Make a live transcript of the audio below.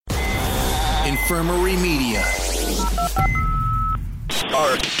Infirmary Media.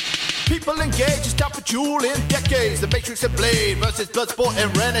 People engaged, stop for dueling decades. The Matrix and Blade versus Bloodsport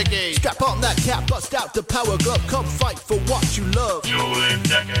and Renegade. Strap on that cap, bust out the power glove. Come fight for what you love. Dueling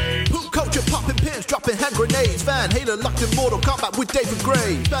decades. Poop culture, popping pins, dropping hand grenades. Van Halen locked in Mortal Kombat with David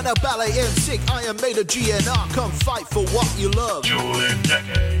Gray. Banner Ballet and Sick, Iron Maiden GNR. Come fight for what you love. Dueling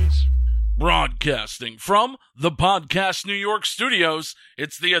decades. Broadcasting from the Podcast New York studios,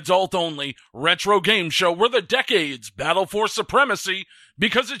 it's the adult-only retro game show where the decades battle for supremacy.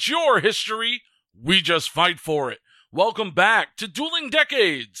 Because it's your history, we just fight for it. Welcome back to Dueling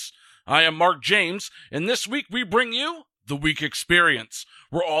Decades. I am Mark James, and this week we bring you The Week Experience,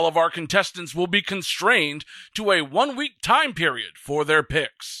 where all of our contestants will be constrained to a 1-week time period for their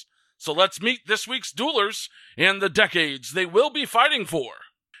picks. So let's meet this week's duelers and the decades they will be fighting for.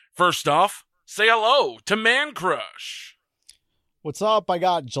 First off, say hello to Man Crush. What's up? I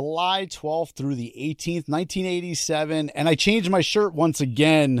got July 12th through the 18th, 1987, and I changed my shirt once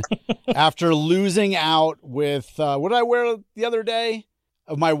again after losing out with, what did I wear the other day?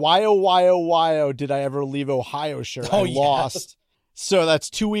 Of my YO Did I Ever Leave Ohio shirt. I lost. So that's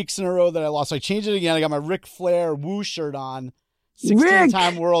 2 weeks in a row that I lost. So I changed it again. I got my Ric Flair Woo shirt on.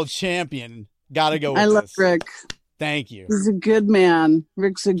 16-time world champion. Gotta go with I love this. Rick. Thank you. He's a good man.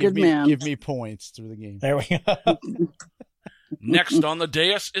 Rick's a good man. Give me points through the game. There we go. Next on the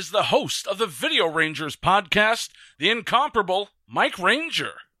dais is the host of the Video Rangers podcast, the incomparable Mike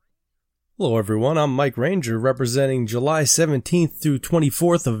Ranger. Hello, everyone. I'm Mike Ranger, representing July 17th through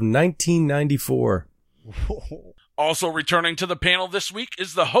 24th of 1994. Also returning to the panel this week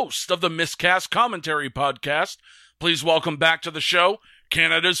is the host of the Miscast Commentary podcast. Please welcome back to the show,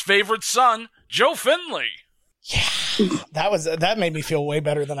 Canada's favorite son, Joe Finley. Yeah, that made me feel way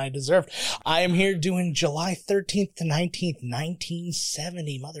better than I deserved. I am here doing July 13th to 19th,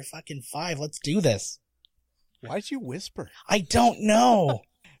 1970, motherfucking 5. Let's do this. Why'd you whisper? I don't know.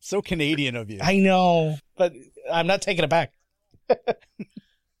 So Canadian of you. I know, but I'm not taking it back.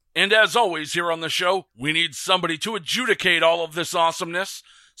 And as always here on the show, we need somebody to adjudicate all of this awesomeness.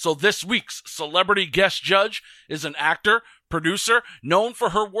 So this week's celebrity guest judge is an actor, producer, known for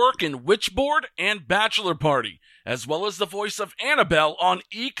her work in Witchboard and Bachelor Party, as well as the voice of Annabelle on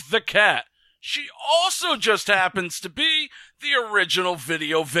Eek the Cat. She also just happens to be the original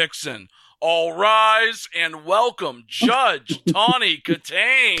video vixen. All rise and welcome Judge Tawny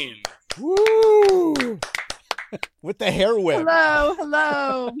Kitaen. Woo! With the hair whip.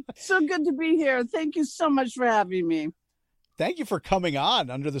 Hello. So good to be here. Thank you so much for having me. Thank you for coming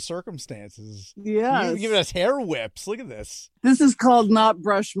on under the circumstances. Yeah. You're giving us hair whips. Look at this. This is called not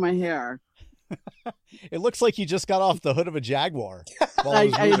brush my hair. It looks like you just got off the hood of a Jaguar.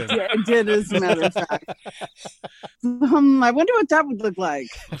 I did, as a matter of fact. I wonder what that would look like.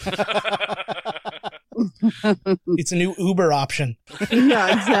 It's a new Uber option.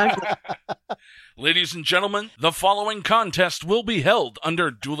 Yeah, exactly. Ladies and gentlemen, the following contest will be held under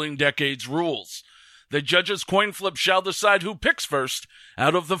Dueling Decades rules. The judges' coin flip shall decide who picks first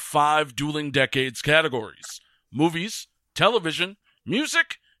out of the 5 Dueling Decades categories: movies, television,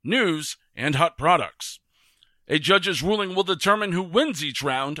 music, news, and hot products. A judge's ruling will determine who wins each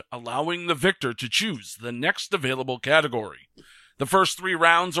round, allowing the victor to choose the next available category. The first 3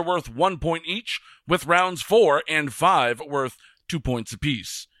 rounds are worth 1 point each, with rounds 4 and 5 worth 2 points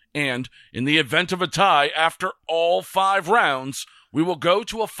apiece. And in the event of a tie after all 5 rounds, we will go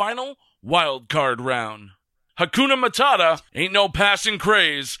to a final wild card round. Hakuna Matata ain't no passing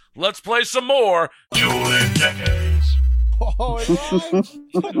craze. Let's play some more Dueling decades. Oh,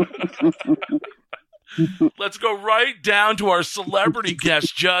 Let's go right down to our celebrity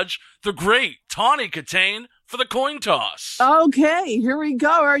guest judge, the great Tawny Kitaen, for the coin toss. Okay, here we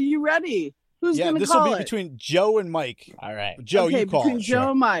go. Are you ready? Who's going to this call will be it? between Joe and Mike. All right. Joe, okay, you call between it.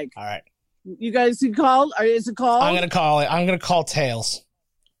 Joe and Mike. All right. You guys can call? Or is it called? I'm going to call it. I'm going to call Tails.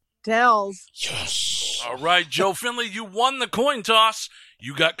 Tails. Yes. All right, Joe Finley, you won the coin toss.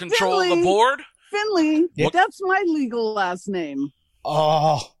 You got control of the Finley. board. Finley. Yep. That's my legal last name.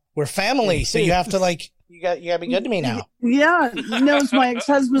 Oh, we're family, so you have to you got to be good to me now. Yeah, no, it's my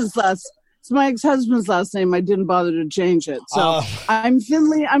ex-husband's last name. I didn't bother to change it. So I'm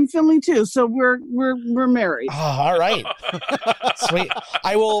Finley. I'm Finley too. So we're married. Oh, all right. Sweet.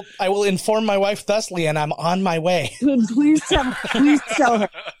 I will inform my wife thusly, and I'm on my way. Please tell her.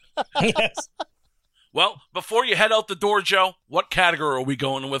 Yes. Well, before you head out the door, Joe, what category are we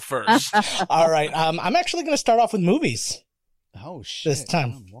going with first? All right. I'm actually going to start off with movies Oh, shit. this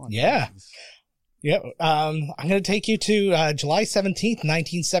time. Yeah. Yep. I'm going to take you to July 17th,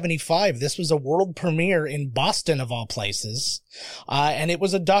 1975. This was a world premiere in Boston, of all places. And it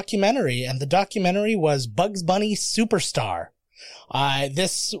was a documentary, and the documentary was Bugs Bunny Superstar.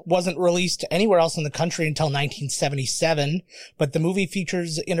 This wasn't released anywhere else in the country until 1977, but the movie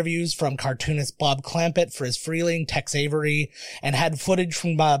features interviews from cartoonist Bob Clampett, Friz Freleng, Tex Avery, and had footage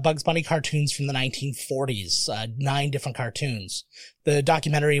from Bugs Bunny cartoons from the 1940s, 9 different cartoons. The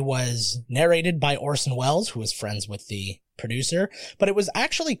documentary was narrated by Orson Welles, who was friends with the producer, but it was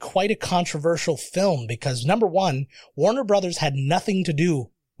actually quite a controversial film because, number one, Warner Brothers had nothing to do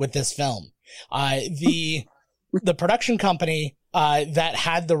with this film. The production company that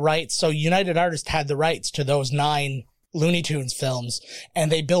had the rights, so United Artists had the rights to those 9 Looney Tunes films,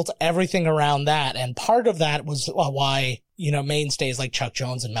 and they built everything around that. And part of that was why, mainstays like Chuck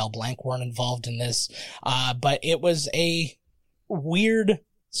Jones and Mel Blanc weren't involved in this. But it was a weird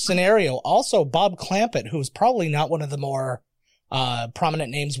scenario. Also, Bob Clampett, who's probably not one of the more prominent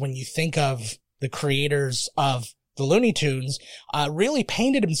names when you think of the creators of the Looney Tunes, really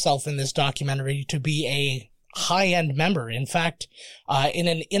painted himself in this documentary to be a high-end member. In fact, in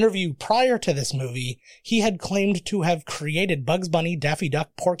an interview prior to this movie, he had claimed to have created Bugs Bunny, Daffy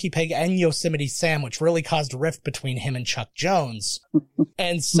Duck, Porky Pig, and Yosemite Sam, which really caused a rift between him and Chuck Jones.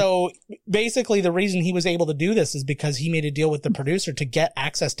 And so basically the reason he was able to do this is because he made a deal with the producer to get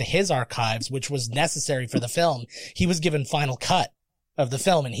access to his archives, which was necessary for the film. He was given final cut of the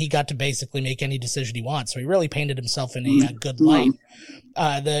film, and he got to basically make any decision he wants. So he really painted himself in a good light.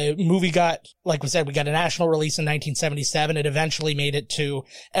 The movie got, like we said, we got a national release in 1977. It eventually made it to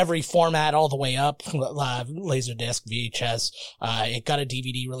every format all the way up, Laserdisc, VHS. It got a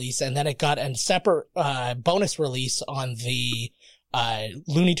DVD release, and then it got a separate bonus release on the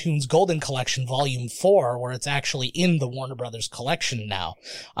Looney Tunes Golden Collection Volume 4, where it's actually in the Warner Brothers collection now.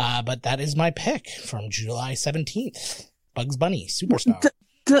 But that is my pick from July 17th. Bugs Bunny, Superstar.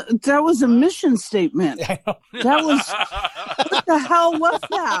 That was a mission statement. That was, what the hell was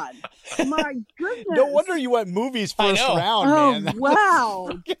that? My goodness. No wonder you went movies first round, man. Oh, wow.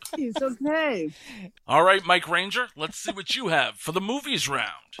 Jeez, okay. All right, Mike Ranger, let's see what you have for the movies round.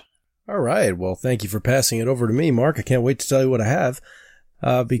 All right. Well, thank you for passing it over to me, Mark. I can't wait to tell you what I have.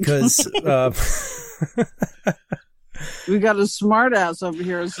 Because we got a smart ass over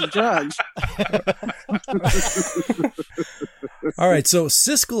here as a judge. All right, so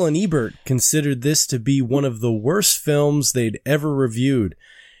Siskel and Ebert considered this to be one of the worst films they'd ever reviewed.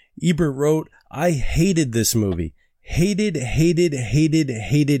 Ebert wrote, "I hated this movie. Hated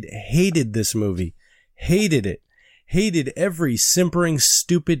this movie. Hated it. Hated every simpering,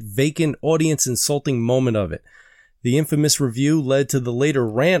 stupid, vacant, audience-insulting moment of it." The infamous review led to the later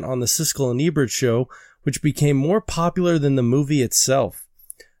rant on the Siskel and Ebert show, which became more popular than the movie itself.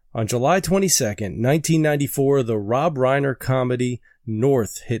 On July 22nd, 1994, the Rob Reiner comedy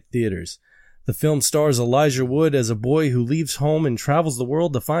North hit theaters. The film stars Elijah Wood as a boy who leaves home and travels the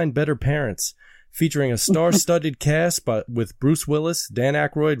world to find better parents, featuring a star-studded cast with Bruce Willis, Dan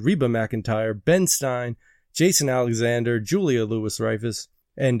Aykroyd, Reba McEntire, Ben Stein, Jason Alexander, Julia Louis-Dreyfus,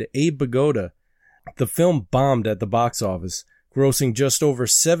 and Abe Vigoda. The film bombed at the box office, grossing just over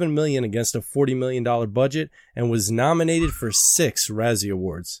 $7 million against a $40 million budget, and was nominated for 6 Razzie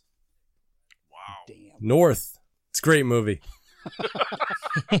Awards. Wow. Damn. North. It's a great movie.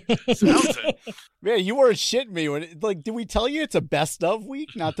 Sounds it. Man, you weren't shitting me when did we tell you it's a best of week?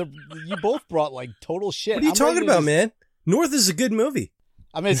 Not the you both brought total shit. What are you talking about, man? North is a good movie.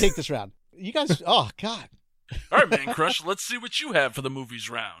 I'm gonna take this round. You guys, oh god. All right, Man Crush, let's see what you have for the movies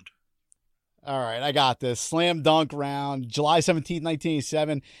round. All right, I got this. Slam dunk round, July 17th,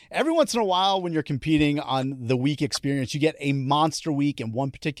 1987. Every once in a while when you're competing on the week experience, you get a monster week in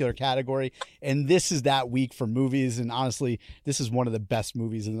one particular category, and this is that week for movies, and honestly, this is one of the best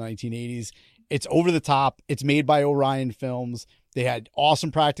movies of the 1980s. It's over the top. It's made by Orion Films. They had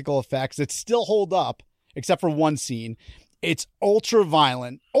awesome practical effects that still hold up, except for one scene. It's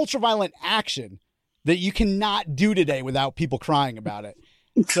ultra-violent action that you cannot do today without people crying about it.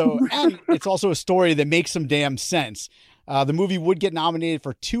 So, and it's also a story that makes some damn sense. The movie would get nominated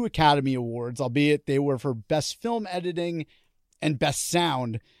for 2 Academy Awards, albeit they were for Best Film Editing and Best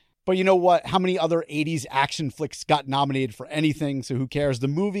Sound. But you know what? How many other 80s action flicks got nominated for anything? So who cares? The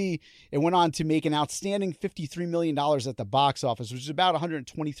movie, it went on to make an outstanding $53 million at the box office, which is about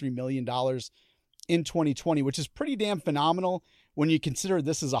 $123 million in 2020, which is pretty damn phenomenal when you consider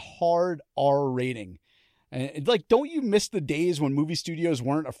this is a hard R rating. And like, don't you miss the days when movie studios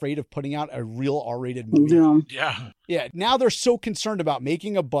weren't afraid of putting out a real R-rated movie? Yeah. Yeah. Now they're so concerned about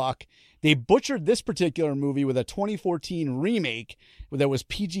making a buck. They butchered this particular movie with a 2014 remake that was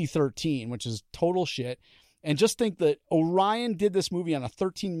PG-13, which is total shit. And just think that Orion did this movie on a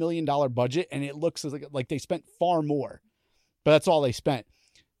 $13 million budget, and it looks like they spent far more. But that's all they spent.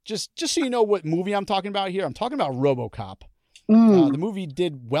 Just so you know what movie I'm talking about here, I'm talking about RoboCop. The movie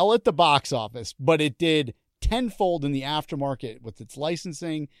did well at the box office, but it did tenfold in the aftermarket with its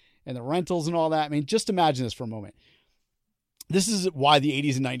licensing and the rentals and all that. I mean, just imagine this for a moment. This is why the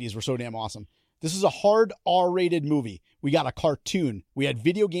 80s and 90s were so damn awesome. This is a hard R-rated movie. We got a cartoon. We had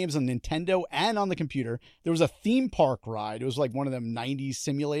video games on Nintendo and on the computer. There was a theme park ride. It was like one of them 90s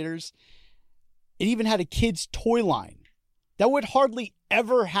simulators. It even had a kid's toy line. That would hardly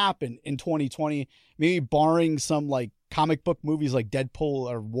ever happen in 2020, maybe barring some like comic book movies like Deadpool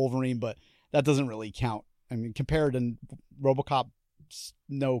or Wolverine, but that doesn't really count. I mean, compared to RoboCop,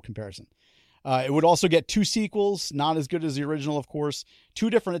 no comparison. It would also get 2 sequels, not as good as the original, of course. 2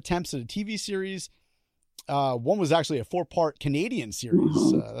 different attempts at a TV series. One was actually a 4-part Canadian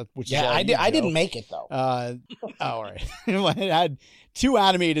series, which I didn't make it though. All right. It had 2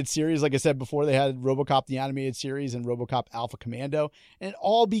 animated series. Like I said before, they had RoboCop the animated series and RoboCop Alpha Commando, and it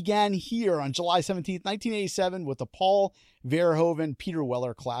all began here on July 17th, 1987, with the Paul Verhoeven Peter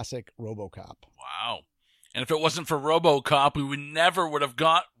Weller classic RoboCop. Wow. And if it wasn't for RoboCop, we would have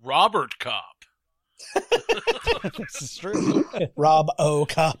got Robert Cop. This is true. Rob O.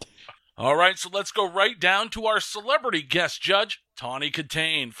 Cop. All right, so let's go right down to our celebrity guest judge, Tawny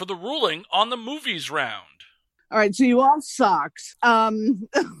Kitaen, for the ruling on the movies round. All right, so you all sucked. I'm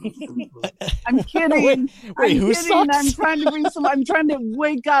kidding. Wait, who sucks? I'm trying to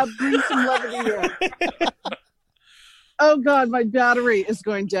wake up, bring some levity here. Oh God, my battery is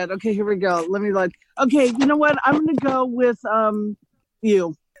going dead. Okay, here we go. Okay, you know what? I'm gonna go with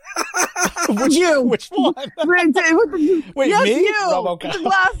you. Which one? Wait, yes, me? You. The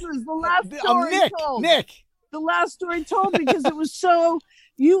glasses. The last story Nick. told. Nick. The last story told because it was so.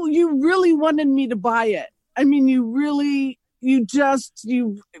 You really wanted me to buy it. I mean, you really wanted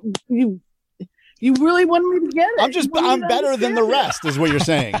me to get it. I'm better than the rest, is what you're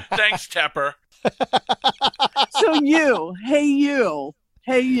saying. Thanks, Tepper. So hey you,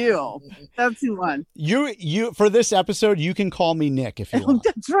 that's the one. You for this episode, you can call me Nick if you want.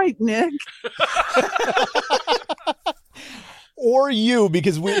 That's right, Nick. Or you,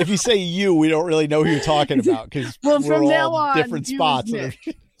 because if you say you, we don't really know who you're talking about because from now on, different spots.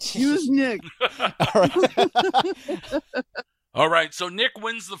 Use Nick. All right. All right, so Nick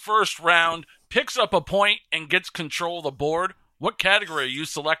wins the first round, picks up a point, and gets control of the board. What category are you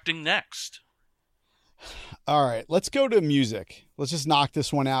selecting next? All right, let's go to music. Let's just knock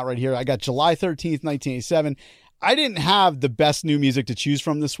this one out right here. I got July 13th, 1987. I didn't have the best new music to choose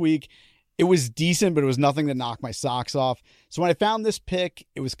from this week. It was decent, but it was nothing that knocked my socks off. So when I found this pick,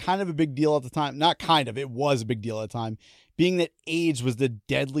 it was kind of a big deal at the time. Not kind of, it was a big deal at the time. Being that AIDS was the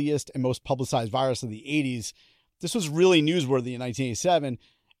deadliest and most publicized virus of the 80s, this was really newsworthy in 1987.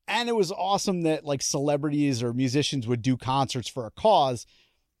 And it was awesome that like celebrities or musicians would do concerts for a cause,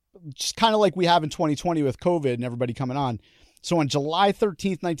 just kind of like we have in 2020 with COVID and everybody coming on. So on July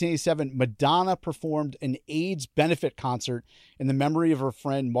 13th, 1987, Madonna performed an AIDS benefit concert in the memory of her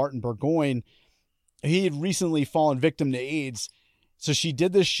friend Martin Burgoyne. He had recently fallen victim to AIDS. So she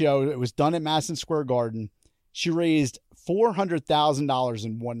did this show. It was done at Madison Square Garden. She raised $400,000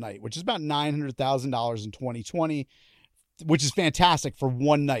 in one night, which is about $900,000 in 2020, which is fantastic for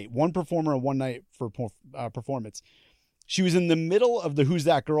one night. One performer and one night for performance. She was in the middle of the Who's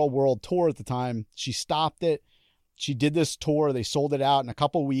That Girl World Tour at the time. She stopped it. She did this tour. They sold it out in a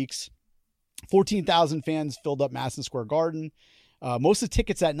couple weeks. 14,000 fans filled up Madison Square Garden. Most of the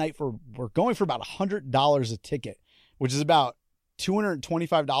tickets that night were going for about $100 a ticket, which is about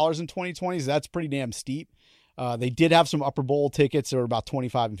 $225 in 2020. So that's pretty damn steep. They did have some upper bowl tickets that were about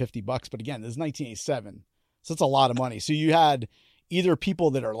 $25 and $50, but again, this is 1987. So it's a lot of money. So you had either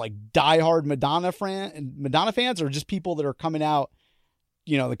people that are like diehard Madonna fans or just people that are coming out,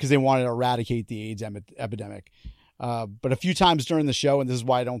 because they wanted to eradicate the AIDS epidemic. But a few times during the show, and this is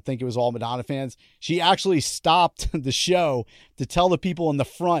why I don't think it was all Madonna fans, she actually stopped the show to tell the people in the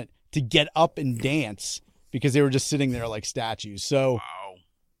front to get up and dance because they were just sitting there like statues. So wow.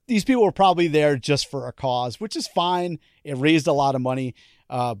 These people were probably there just for a cause, which is fine. It raised a lot of money.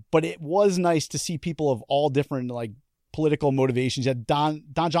 But it was nice to see people of all different like political motivations. You had Don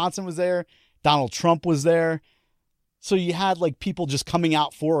Johnson was there. Donald Trump was there. So you had like people just coming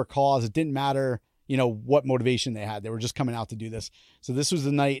out for a cause. It didn't matter, what motivation they had. They were just coming out to do this. So this was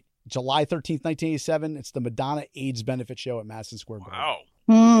the night July 13th, 1987. It's the Madonna AIDS benefit show at Madison Square Garden.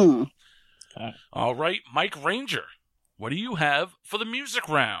 Wow. Hmm. All right, Mike Ranger, what do you have for the music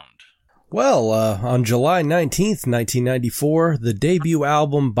round? Well, on July 19th, 1994, the debut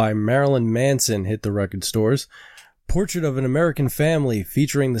album by Marilyn Manson hit the record stores. Portrait of an American Family,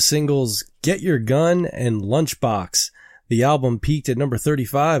 featuring the singles Get Your Gun and Lunchbox. The album peaked at number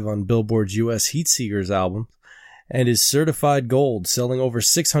 35 on Billboard's U.S. Heatseekers album and is certified gold, selling over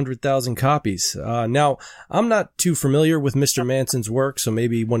 600,000 copies. Now, I'm not too familiar with Mr. Manson's work, so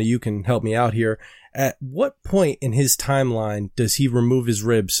maybe one of you can help me out here. At what point in his timeline does he remove his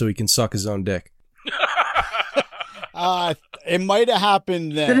ribs so he can suck his own dick? It might have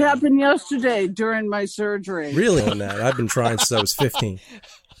happened then. It happened yesterday during my surgery. Really on that? I've been trying since I was 15.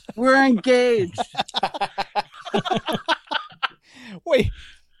 We're engaged. Wait,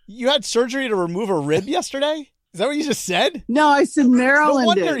 you had surgery to remove a rib yesterday? Is that what you just said? No, I said Maryland. No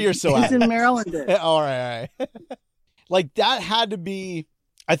wonder you're so I happy. said Maryland. All right. Like, that had to be...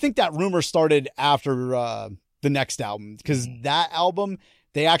 I think that rumor started after the next album, because that album,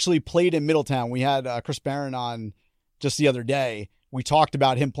 they actually played in Middletown. We had Chris Barron on just the other day. We talked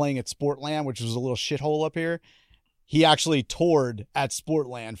about him playing at Sportland, which was a little shithole up here. He actually toured at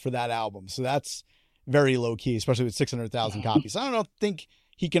Sportland for that album. So that's very low key, especially with 600,000 copies. I don't think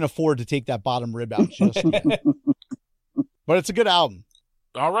he can afford to take that bottom rib out just yet. But it's a good album.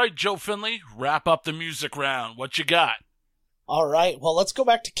 All right, Joe Finley, wrap up the music round. What you got? All right. Well, let's go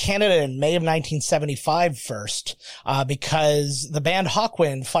back to Canada in May of 1975 first, because the band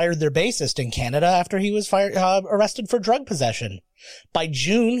Hawkwind fired their bassist in Canada after he was arrested for drug possession. By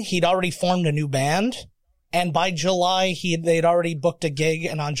June, he'd already formed a new band, and by July, they'd already booked a gig,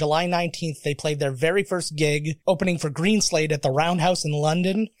 and on July 19th, they played their very first gig, opening for Greenslade at the Roundhouse in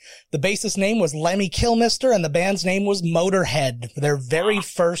London. The bassist's name was Lemmy Kilmister, and the band's name was Motorhead, their very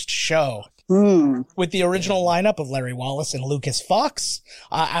first show. With the original lineup of Larry Wallace and Lucas Fox.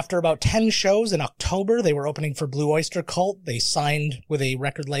 After about 10 shows in October, they were opening for Blue Oyster Cult. They signed with a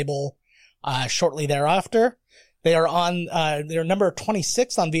record label shortly thereafter. They are on, they're number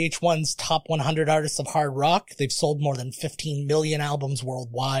 26 on VH1's Top 100 Artists of Hard Rock. They've sold more than 15 million albums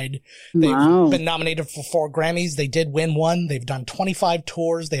worldwide. They've been nominated for 4 Grammys. They did win one. They've done 25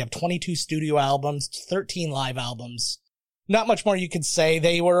 tours. They have 22 studio albums, 13 live albums. Not much more you could say.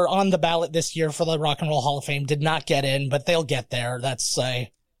 They were on the ballot this year for the Rock and Roll Hall of Fame, did not get in, but they'll get there. That's a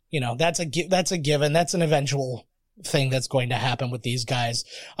given. That's an eventual thing that's going to happen with these guys.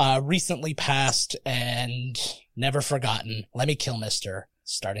 Recently passed and never forgotten, Lemmy Kilmister,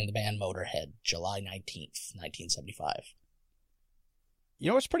 starting the band Motorhead, July 19th, 1975. You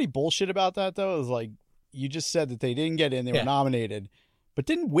know what's pretty bullshit about that, though, is like, you just said that they didn't get in, they were nominated, but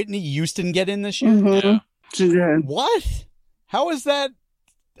didn't Whitney Houston get in this year? Mm-hmm. Yeah. What? How is that?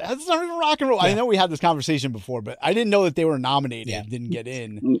 That's not even rock and roll. I know we had this conversation before, but I didn't know that they were nominated and didn't get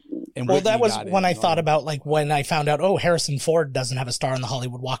in. And well, that was when I thought about, like, when I found out, Harrison Ford doesn't have a star on the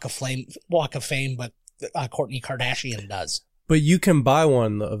Hollywood Walk of Fame, but Kourtney Kardashian does. But you can buy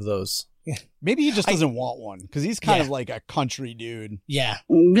one of those. Maybe he just doesn't want one, because he's kind of like a country dude. Yeah.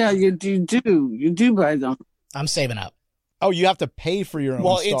 Yeah, you do buy them. I'm saving up. Oh, you have to pay for your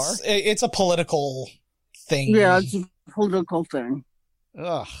own star? It's a political thing. Yeah, it's a political thing.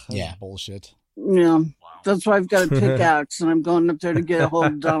 Ugh, that's bullshit. Yeah. Wow. That's why I've got a pickaxe, and I'm going up there to get a hold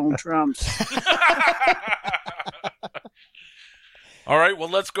of Donald Trump. All right, well,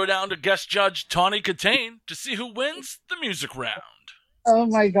 let's go down to guest judge Tawny Kitaen to see who wins the music round. Oh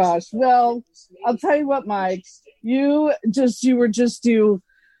my gosh. Well, I'll tell you what, Mike. You're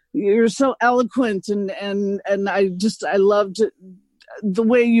so eloquent, and I loved the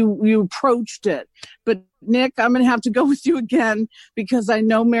way you approached it. But Nick, I'm going to have to go with you again, because I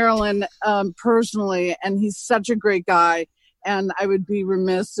know Marilyn personally, and he's such a great guy, and I would be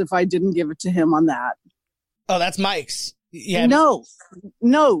remiss if I didn't give it to him on that. Oh, that's Mike's. Yeah. No,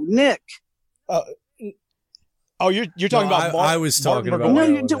 Nick. Oh, you're talking about I was talking about.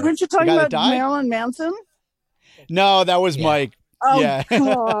 No, weren't you talking about Marilyn Manson? No, that was Mike. Oh, yeah.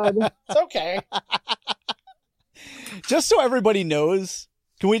 God. It's okay. Just so everybody knows,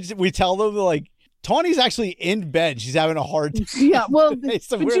 can we tell them, like, Tawny's actually in bed. She's having a hard time. Yeah, well, but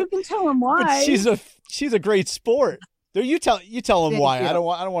you can tell him why. But she's a great sport. You tell him why. You. I don't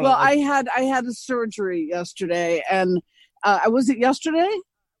want. Well, I had a surgery yesterday, and was it yesterday?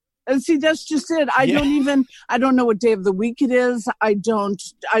 And see, that's just it. I don't know what day of the week it is. I don't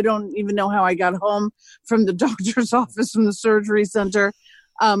even know how I got home from the doctor's office from the surgery center.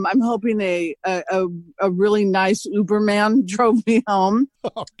 I'm hoping a really nice Uberman drove me home.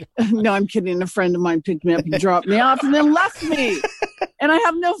 Oh, no, I'm kidding. A friend of mine picked me up and dropped me off and then left me. And I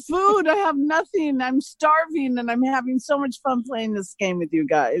have no food. I have nothing. I'm starving, and I'm having so much fun playing this game with you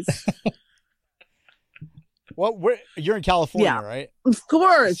guys. You're in California, Yeah. right? Of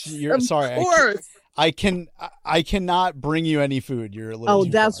course. Sorry. Of course. I cannot bring you any food. You're a little. Oh,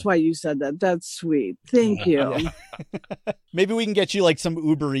 that's why you said that. That's sweet. Thank you. Maybe we can get you like some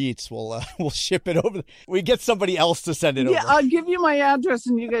Uber Eats. We'll ship it over. We get somebody else to send it over. Yeah, I'll give you my address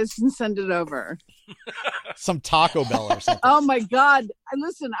and you guys can send it over. Some Taco Bell or something. Oh my God.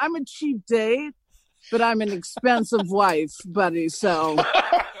 Listen, I'm a cheap date, but I'm an expensive wife, buddy. So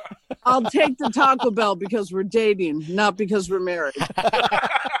I'll take the Taco Bell because we're dating, not because we're married.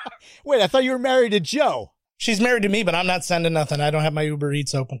 Wait, I thought you were married to Joe. She's married to me, but I'm not sending nothing. I don't have my Uber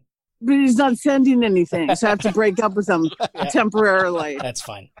Eats open. But he's not sending anything, so I have to break up with him temporarily. That's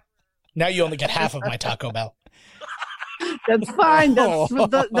fine. Now you only get half of my Taco Bell. That's fine.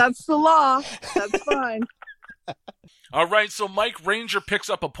 That's the law. That's fine. All right, so Mike Ranger picks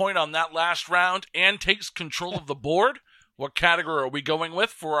up a point on that last round and takes control of the board. What category are we going with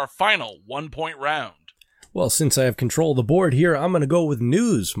for our final 1-point round? Well, since I have control of the board here, I'm going to go with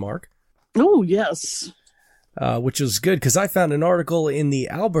news, Mark. Oh, yes. Which is good because I found an article in the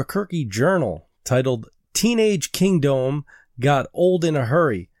Albuquerque Journal titled Teenage Kingdom Got Old in a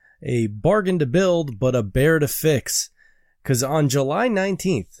Hurry. A bargain to build, but a bear to fix. Because on July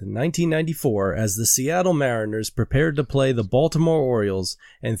 19th, 1994, as the Seattle Mariners prepared to play the Baltimore Orioles,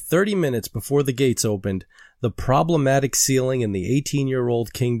 and 30 minutes before the gates opened, the problematic ceiling in the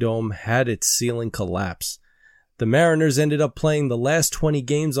 18-year-old Kingdome had its ceiling collapse. The Mariners ended up playing the last 20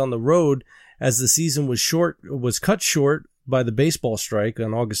 games on the road as the season was cut short by the baseball strike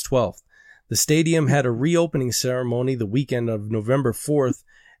on August 12th. The stadium had a reopening ceremony the weekend of November 4th,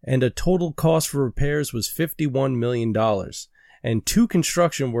 and a total cost for repairs was $51 million, and 2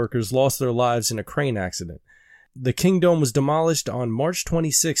 construction workers lost their lives in a crane accident. The Kingdome was demolished on March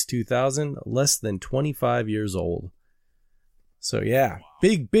 26, 2000, less than 25 years old. So yeah,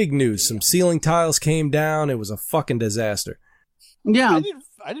 big news. Some ceiling tiles came down. It was a fucking disaster. Yeah.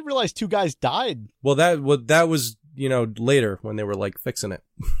 I didn't realize 2 guys died. Well, that was, later when they were like fixing it.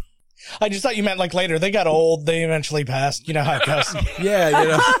 I just thought you meant like later. They got old. They eventually passed. You know how it goes.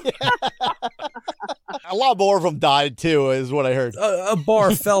 Yeah, A lot more of them died too, is what I heard. A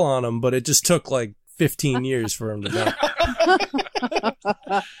bar fell on them, but it just took like 15 years for him to die.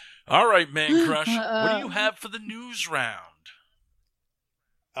 All right, Man Crush, what do you have for the news round?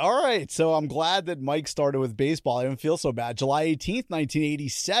 All right, so I'm glad that Mike started with baseball. I didn't feel so bad. July 18th,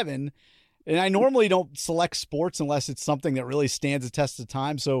 1987. And I normally don't select sports unless it's something that really stands the test of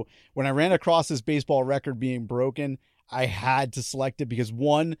time. So when I ran across this baseball record being broken, I had to select it because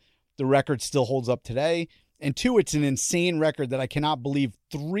 1, the record still holds up today. And 2, it's an insane record that I cannot believe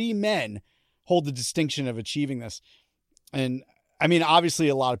 3 men hold the distinction of achieving this. And I mean, obviously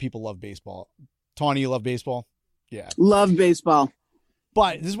a lot of people love baseball. Tawny, you love baseball? Yeah. Love baseball.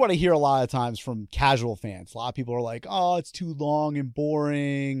 But this is what I hear a lot of times from casual fans. A lot of people are like, oh, it's too long and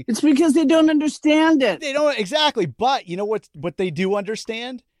boring. It's because they don't understand it. They don't exactly. But you know what they do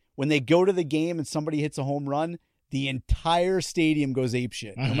understand? When they go to the game and somebody hits a home run, the entire stadium goes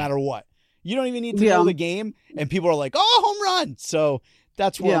apeshit, no matter what. You don't even need to know the game, and people are like, oh, home run. So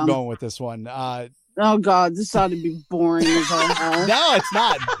that's where I'm going with this one. Oh, God, this ought to be boring as all hell. No, it's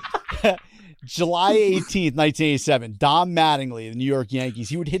not. July 18th, 1987, Don Mattingly, the New York Yankees,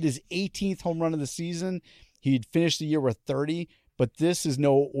 he would hit his 18th home run of the season. He'd finish the year with 30, but this is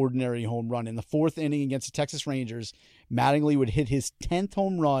no ordinary home run. In the 4th inning against the Texas Rangers, Mattingly would hit his 10th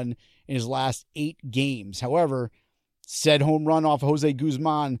home run in his last 8 games. However, said home run off Jose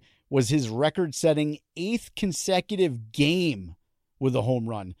Guzman was his record-setting 8th consecutive game with a home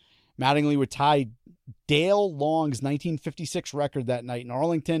run. Mattingly would tie Dale Long's 1956 record that night in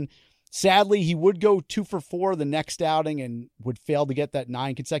Arlington. Sadly, he would go 2 for 4 the next outing and would fail to get that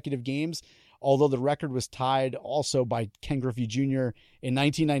 9 consecutive games, although the record was tied also by Ken Griffey Jr. in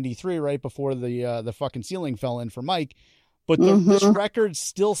 1993, right before the fucking ceiling fell in for Mike. But this record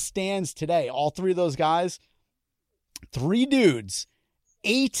still stands today. All 3 of those guys, 3 dudes,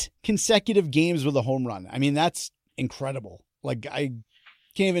 8 consecutive games with a home run. I mean, that's incredible. Like, I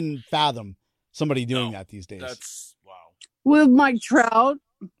can't even fathom somebody doing that these days. That's wow. With Mike Trout.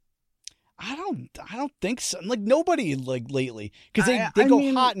 I don't think so. Like nobody like lately because they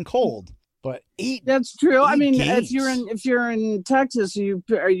go hot and cold. But 8. That's true. I mean, games. if you're in Texas,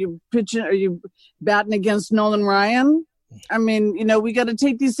 are you pitching? Are you batting against Nolan Ryan? I mean, we got to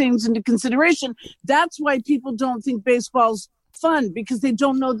take these things into consideration. That's why people don't think baseball's fun because they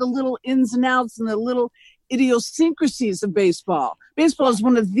don't know the little ins and outs and the little idiosyncrasies of baseball. Baseball is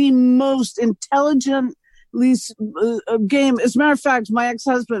one of the most intelligent least game. As a matter of fact, my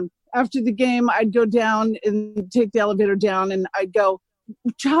ex-husband, after the game, I'd go down and take the elevator down, and I'd go,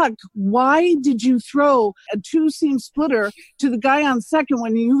 Chuck, why did you throw a 2-seam splitter to the guy on second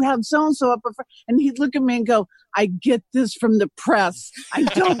when you have so-and-so up? And he'd look at me and go, I get this from the press. I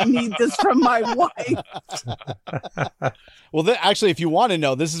don't need this from my wife. Well, actually, if you want to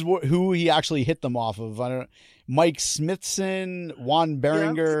know, this is who he actually hit them off of. I don't know. Mike Smithson, Juan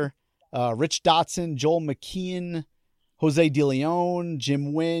Berenger, Rich Dotson, Joel McKeon, Jose De Leon,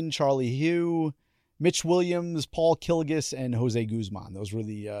 Jim Wynn, Charlie Hugh, Mitch Williams, Paul Kilgus, and Jose Guzman. Those were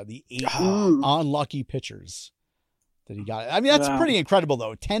the 8 unlucky pitchers that he got. I mean, that's pretty incredible,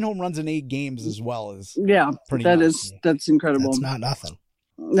 though. 10 home runs in 8 games as well is pretty nuts. That's incredible. That's not nothing.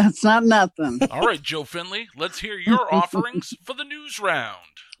 That's not nothing. All right, Joe Finley, let's hear your offerings for the news round.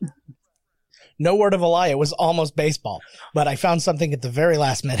 No word of a lie, it was almost baseball, but I found something at the very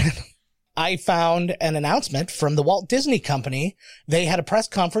last minute. I found an announcement from the Walt Disney Company. They had a press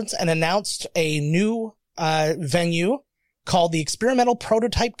conference and announced a new venue called the Experimental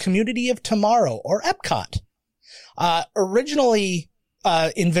Prototype Community of Tomorrow, or Epcot. Originally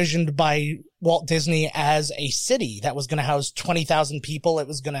envisioned by Walt Disney as a city that was going to house 20,000 people. It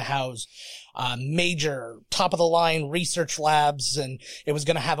was going to house major top-of-the-line research labs, and it was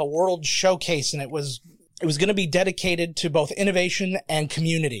going to have a world showcase, and it was going to be dedicated to both innovation and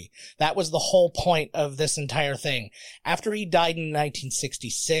community. That was the whole point of this entire thing. After he died in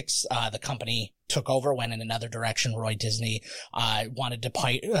 1966, the company took over, went in another direction. Roy Disney wanted to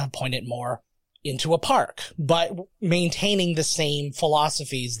point it more into a park, but maintaining the same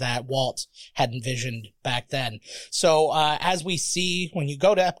philosophies that Walt had envisioned back then. So as we see, when you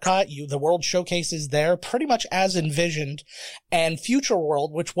go to Epcot, the World Showcase is there pretty much as envisioned. And Future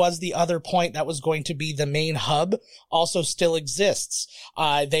World, which was the other point that was going to be the main hub, also still exists.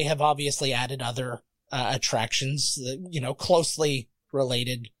 They have obviously added other attractions, closely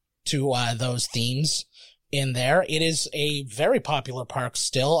related to those themes in there. It is a very popular park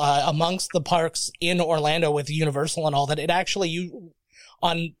still, amongst the parks in Orlando with Universal and all that. It actually,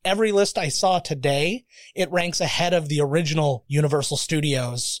 on every list I saw today, it ranks ahead of the original Universal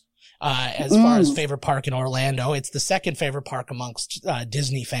Studios, as far as favorite park in Orlando. It's the second favorite park amongst,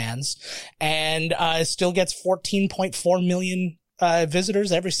 Disney fans, and, still gets 14.4 million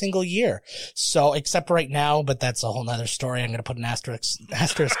visitors every single year. So, except right now, but that's a whole nother story. I'm going to put an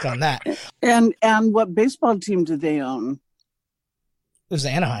asterisk on that. And what baseball team do they own? It was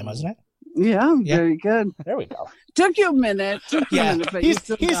Anaheim, wasn't it? Yeah, very good. There we go. Took you a minute. But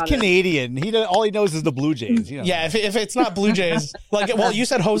he's Canadian. All he knows is the Blue Jays. Yeah, if it's not Blue Jays, you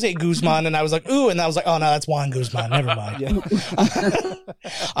said Jose Guzman, and I was like, ooh, and I was like, oh no, that's Juan Guzman. Never mind.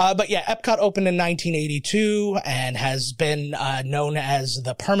 But yeah, Epcot opened in 1982 and has been known as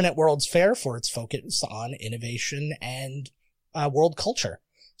the Permanent World's Fair for its focus on innovation and world culture.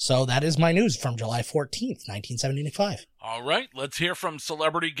 So that is my news from July 14th, 1975. All right, let's hear from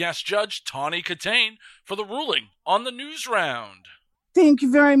celebrity guest judge Tawny Kitaen for the ruling on the news round. Thank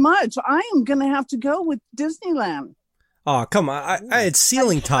you very much. I am going to have to go with Disneyland. Oh, come on. I had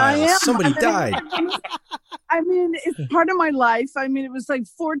ceiling tiles. Somebody died. I mean, it's part of my life. I mean, it was like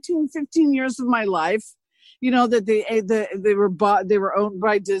 14, 15 years of my life, that they were owned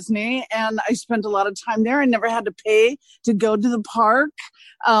by Disney, and I spent a lot of time there. I never had to pay to go to the park.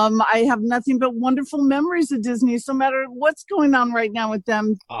 I have nothing but wonderful memories of Disney. So no matter what's going on right now with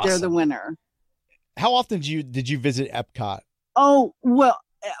them, They're the winner. How often did you visit Epcot? Oh, well,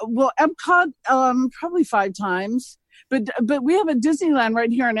 Epcot, probably 5 times, but we have a Disneyland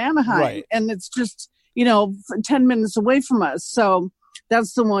right here in Anaheim, right, and it's just, 10 minutes away from us. So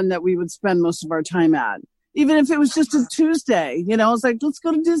that's the one that we would spend most of our time at. Even if it was just a Tuesday, it's like, let's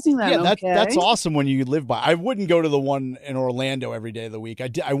go to Disneyland. Yeah, that's awesome when you live by. I wouldn't go to the one in Orlando every day of the week.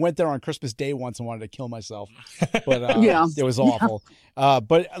 I went there on Christmas Day once and wanted to kill myself, but it was awful.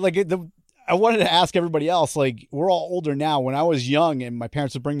 But I wanted to ask everybody else, we're all older now. When I was young and my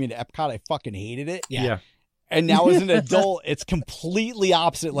parents would bring me to Epcot, I fucking hated it. Yeah. And now as an adult, it's completely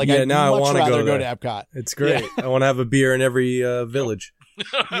opposite. I'd now much I want to rather go to Epcot. It's great. Yeah. I want to have a beer in every village.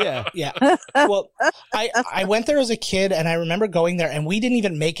 Yeah. Well, I went there as a kid, and I remember going there, and we didn't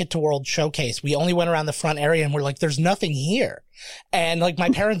even make it to World Showcase. We only went around the front area, and we're like, there's nothing here. And my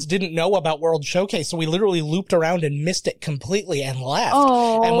parents didn't know about World Showcase, so we literally looped around and missed it completely and left.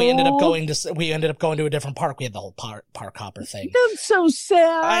 Oh. And we ended up going to a different park. We had the whole park hopper thing. That's so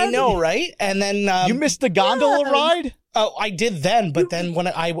sad. I know, right? And then you missed the gondola ride? Oh, I did then, but then when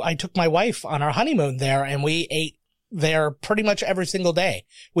I took my wife on our honeymoon there, and we ate there pretty much every single day.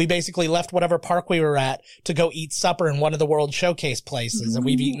 We basically left whatever park we were at to go eat supper in one of the World Showcase places, and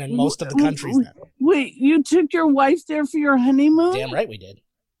we've eaten in most of the countries now. Wait, you took your wife there for your honeymoon? Damn right we did.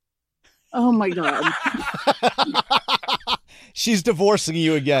 Oh my God. She's divorcing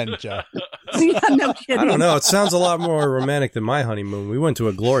you again, Joe. Yeah, no kidding. I don't know. It sounds a lot more romantic than my honeymoon. We went to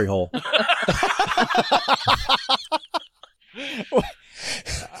a glory hole.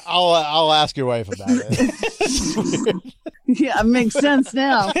 I'll ask your wife about it. Yeah, it makes sense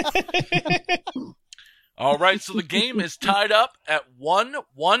now. All right, so the game is tied up at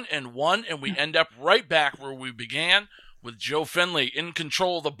 1-1, and we end up right back where we began, with Joe Finley in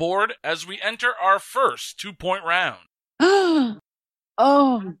control of the board as we enter our first 2-point round.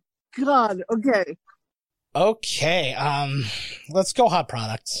 Oh God. Okay. Okay. Let's go hot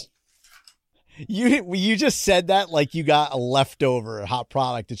products. You just said that like you got a leftover hot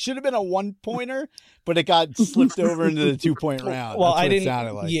product. It should have been a 1-pointer, but it got slipped over into the 2-point round. Well, That's what I didn't. It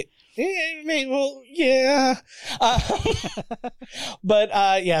sounded like. Yeah. But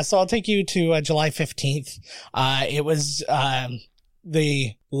yeah, so I'll take you to July 15th. It was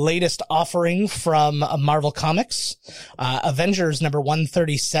the latest offering from Marvel Comics, Avengers number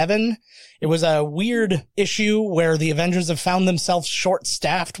 137. It was a weird issue where the Avengers have found themselves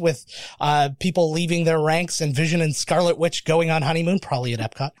short-staffed with people leaving their ranks and Vision and Scarlet Witch going on honeymoon, probably at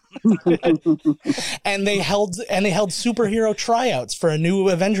Epcot. and they held superhero tryouts for new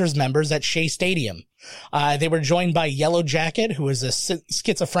Avengers members at Shea Stadium. They were joined by Yellow Jacket, who is a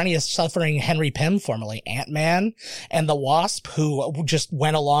schizophrenia-suffering Henry Pym, formerly Ant-Man, and the Wasp, who just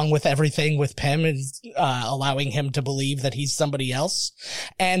went along with everything with Pym and allowing him to believe that he's somebody else,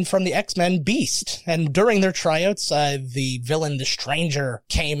 and from the X-Men, Beast. And during their tryouts, the villain, the Stranger,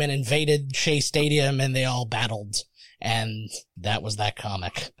 came and invaded Shea Stadium, and they all battled. And that was that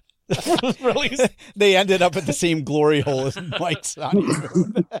comic. Really? They ended up at the same glory hole as Mike's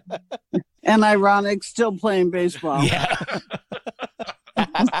honeymoon. And ironic, still playing baseball. Yeah.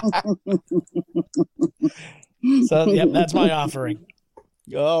 So, yep, that's my offering.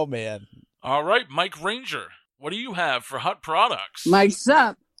 Oh, man. All right, Mike Ranger, what do you have for hot products? Mike's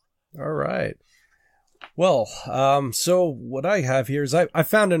up. All right. Well, so what I have here is I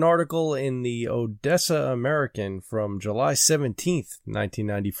found an article in the Odessa American from July 17th,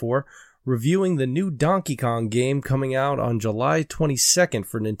 1994, reviewing the new Donkey Kong game coming out on July 22nd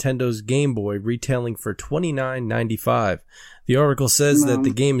for Nintendo's Game Boy, retailing for $29.95. The article says that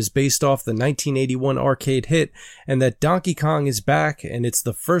the game is based off the 1981 arcade hit, and that Donkey Kong is back, and it's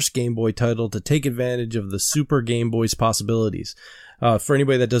the first Game Boy title to take advantage of the Super Game Boy's possibilities. For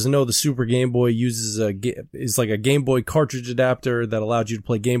anybody that doesn't know, the Super Game Boy is like a Game Boy cartridge adapter that allowed you to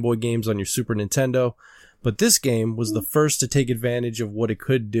play Game Boy games on your Super Nintendo. But this game was the first to take advantage of what it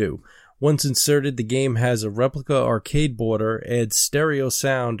could do. Once inserted, the game has a replica arcade border, adds stereo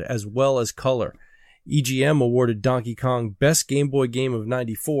sound as well as color. EGM awarded Donkey Kong Best Game Boy Game of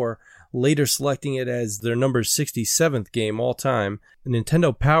 '94, later selecting it as their number 67th game all time.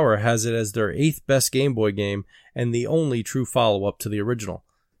 Nintendo Power has it as their 8th best Game Boy game, and the only true follow-up to the original.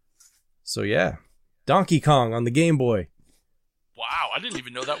 So yeah, Donkey Kong on the Game Boy. Wow, I didn't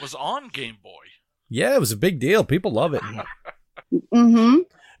even know that was on Game Boy. Yeah, it was a big deal. People love it. Mm-hmm.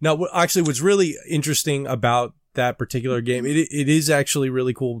 Now, actually, what's really interesting about that particular game, it is actually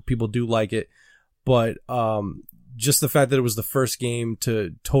really cool. People do like it. But just the fact that it was the first game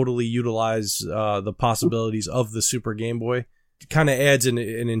to totally utilize the possibilities of the Super Game Boy kind of adds an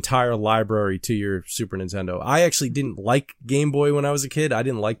entire library to your Super Nintendo. I actually didn't like Game Boy when I was a kid. I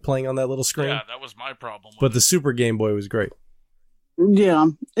didn't like playing on that little screen. Yeah, that was my problem. But the Super Game Boy was great. Yeah.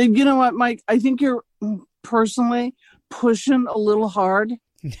 And you know what, Mike? I think you're personally pushing a little hard.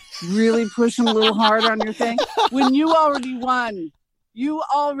 Really pushing a little hard on your thing. When you already won. You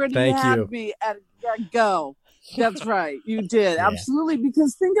already had me at go. That's right. You did. Yeah. Absolutely.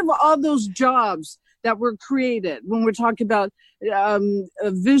 Because think of all those jobs that were created when we're talking about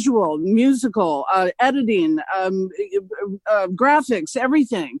visual, musical, editing, graphics,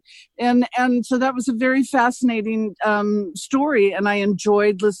 everything. And so that was a very fascinating story, and I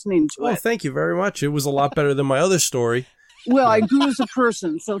enjoyed listening to it. Well, thank you very much. It was a lot better than my other story. Well, I grew as a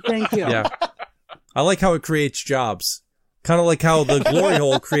person, so thank you. Yeah. I like how it creates jobs. Kind of like how the glory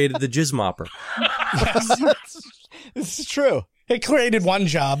hole created the jizz mopper. This is true. It created one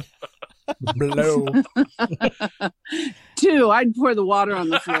job. Blow. 2, I'd pour the water on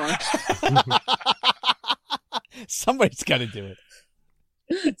the floor. Somebody's got to do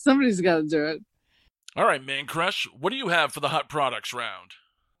it. Somebody's got to do it. All right, Man Crush, what do you have for the hot products round?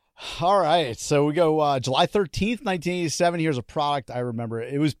 All right, so we go July 13th, 1987. Here's a product I remember.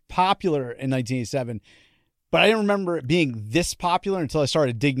 It was popular in 1987. But I didn't remember it being this popular until I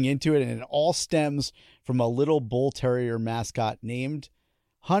started digging into it, and it all stems from a little bull terrier mascot named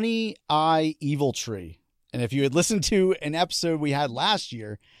Honey Eye Evil Tree. And if you had listened to an episode we had last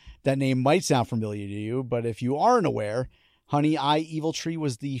year, that name might sound familiar to you. But if you aren't aware, Honey Eye Evil Tree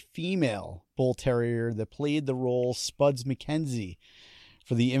was the female bull terrier that played the role Spuds MacKenzie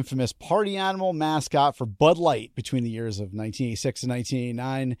for the infamous party animal mascot for Bud Light between the years of 1986 and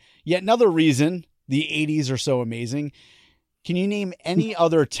 1989. Yet another reason the 80s are so amazing. Can you name any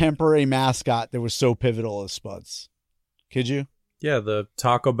other temporary mascot that was so pivotal as Spuds? Could you? Yeah, the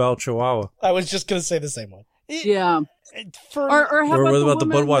Taco Bell Chihuahua. I was just going to say the same one. Yeah. For How Or about what about the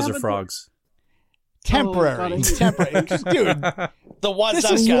woman? How Budweiser about frogs? temporary. Oh, God, Temporary. Dude, The ones this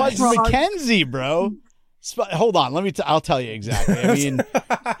us is guys. Spuds MacKenzie, bro. Hold on. I'll tell you exactly. I mean,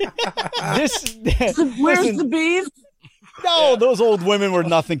 Where's listen, the beef? no, those old women were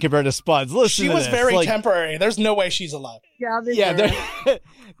nothing compared to Spuds. Listen She to was this. very Like, temporary. There's no way she's alive. Yeah,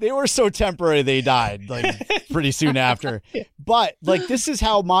 they were so temporary they died like pretty soon after. But like this is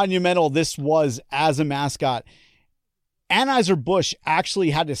how monumental this was as a mascot. Anheuser-Busch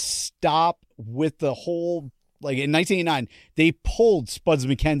actually had to stop with the whole, like in 1989, they pulled Spuds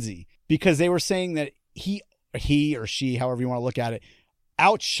MacKenzie because they were saying that he or she, however you want to look at it,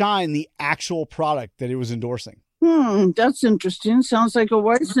 outshined the actual product that it was endorsing. That's interesting. Sounds like a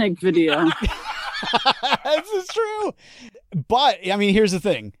Whitesnake video. This is true. But, I mean, here's the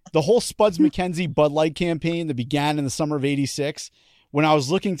thing. The whole Spuds MacKenzie Bud Light campaign that began in the summer of 86, when I was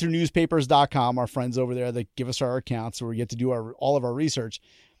looking through newspapers.com, our friends over there that give us our accounts where we get to do all of our research.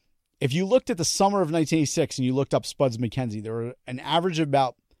 If you looked at the summer of 1986 and you looked up Spuds MacKenzie, there were an average of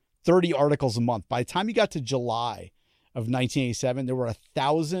about 30 articles a month. By the time you got to July of 1987, there were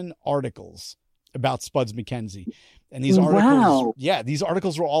 1,000 articles about Spuds MacKenzie. And these articles, these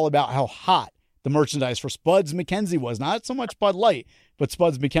articles were all about how hot the merchandise for Spuds MacKenzie was. Not so much Bud Light, but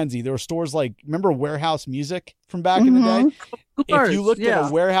Spuds MacKenzie. There were stores like, remember Warehouse Music from back in the day? Of course, If you looked at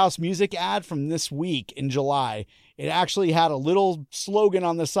a Warehouse Music ad from this week in July, it actually had a little slogan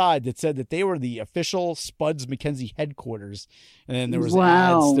on the side that said that they were the official Spuds MacKenzie headquarters. And then there was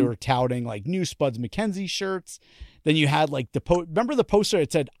ads that were touting like new Spuds MacKenzie shirts. Then you had like remember the poster?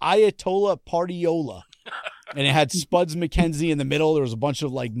 It said Ayatollah Partiola. And it had Spuds MacKenzie in the middle. There was a bunch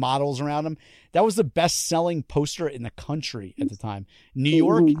of like models around him. That was the best selling poster in the country at the time. New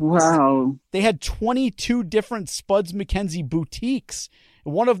York. Wow. They had 22 different Spuds MacKenzie boutiques.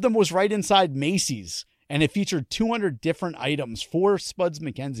 One of them was right inside Macy's. And it featured 200 different items for Spuds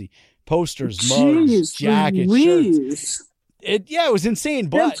MacKenzie. Posters, mugs, jackets, shirts. It was insane.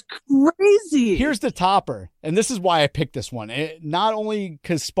 But that's crazy. Here's the topper. And this is why I picked this one. Not only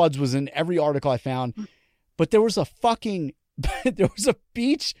because Spuds was in every article I found, but there was a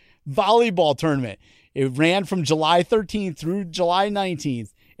beach volleyball tournament. It ran from July 13th through July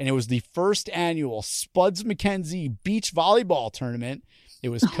 19th. And it was the first annual Spuds MacKenzie beach volleyball tournament. It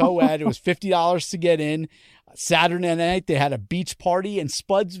was co-ed. It was $50 to get in. Saturday night, they had a beach party and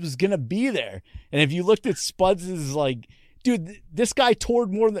Spuds was going to be there. And if you looked at Spuds' like, dude, this guy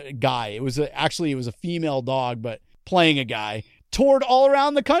toured more than a guy. It was a female dog, but playing a guy. Toured all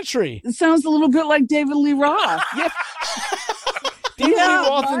around the country. It sounds a little bit like David Lee Roth. Yeah. David Lee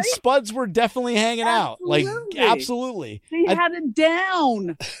Roth and Spuds were definitely hanging out. Like, absolutely. They had it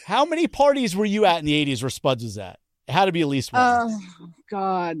down. How many parties were you at in the 80s where Spuds was at? It had to be at least one. Oh,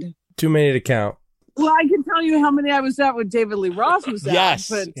 God. Too many to count. Well, I can tell you how many I was at when David Lee Roth was at. Yes.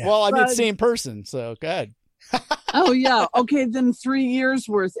 But, well, I mean, same person, so go ahead. Oh, yeah. Okay, then 3 years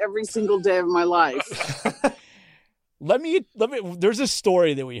worth every single day of my life. Let me, there's a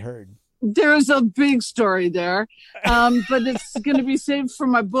story that we heard. There's a big story there, but it's going to be saved for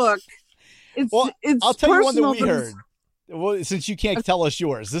my book. It's I'll tell you one that personal, we but heard. Well, since you can't tell us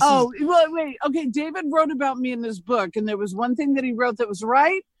yours. Wait. Okay, David wrote about me in his book, and there was one thing that he wrote that was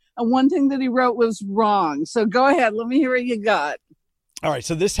right, and one thing that he wrote was wrong. So go ahead. Let me hear what you got. All right.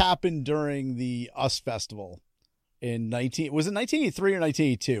 So this happened during the US Festival was it 1983 or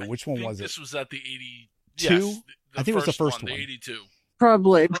 1982? Which one was it? This was at the 82. Yes, I think it was the first one. The 82.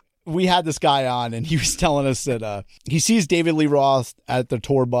 Probably. We had this guy on and he was telling us that he sees David Lee Roth at the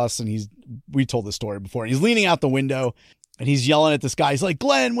tour bus and we told this story before. And he's leaning out the window and he's yelling at this guy. He's like,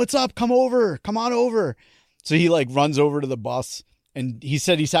 "Glenn, what's up? Come on over." So he like runs over to the bus and he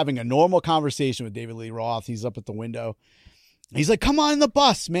said he's having a normal conversation with David Lee Roth. He's up at the window. He's like, "Come on in the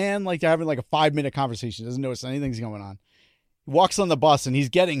bus, man." Like they're having like a 5-minute conversation. Doesn't notice anything's going on. He walks on the bus and he's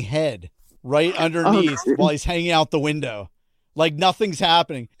getting head right underneath while he's hanging out the window. Like nothing's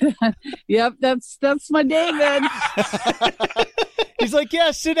happening. Yep, that's my David. He's like,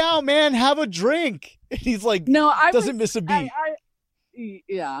 "Yeah, sit down, man. Have a drink." And he's like, "No, I doesn't miss a beat."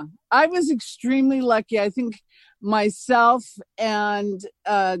 Yeah, I was extremely lucky. I think myself and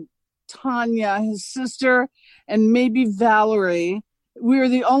Tanya, his sister, and maybe Valerie, we were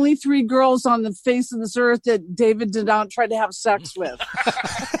the only 3 girls on the face of this earth that David did not try to have sex with.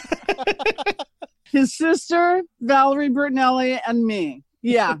 His sister, Valerie Bertinelli, and me.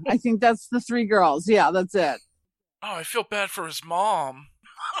 Yeah, I think that's the 3 girls. Yeah, that's it. Oh, I feel bad for his mom.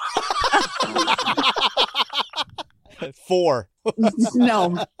 4.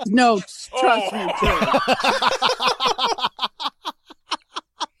 No, trust me, too.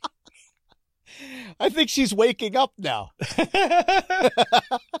 I think she's waking up now.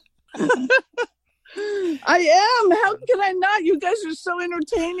 I am. How can I not? You guys are so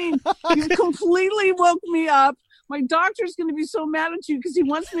entertaining. You completely woke me up. My doctor's going to be so mad at you because he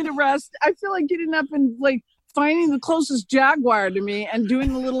wants me to rest. I feel like getting up and like finding the closest jaguar to me and doing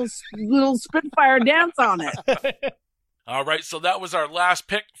a little Spitfire dance on it. All right, so that was our last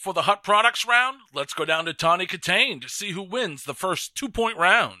pick for the Hut Products round. Let's go down to Tawny Kitaen to see who wins the first 2-point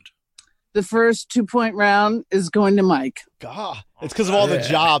round. The first 2-point round is going to Mike. God, it's because of all the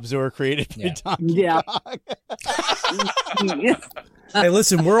jobs that were created by Donkey Yeah. Kong. Hey,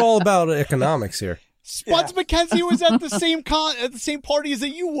 listen, we're all about economics here. Spuds McKenzie was at the same at the same party as that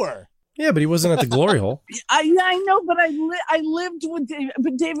you were. Yeah, but he wasn't at the glory hole. I know, but I lived with David,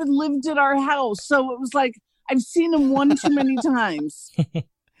 but David lived at our house, so it was like I've seen him one too many times.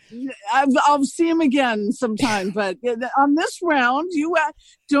 I'll see him again sometime, but on this round, you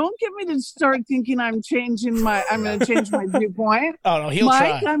don't get me to start thinking I'm going to change my viewpoint. Oh no, he'll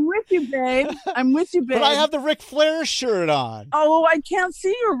Mike, try. I'm with you, babe. But I have the Ric Flair shirt on. Oh, I can't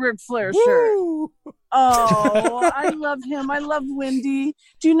see your Ric Flair shirt. Oh, I love him. I love Wendy.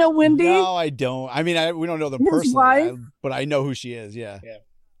 Do you know Wendy? No, I don't. I mean, we don't know them His personally, wife? but I know who she is. Yeah.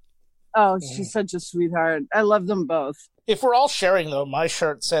 Oh, she's such a sweetheart. I love them both. If we're all sharing, though, my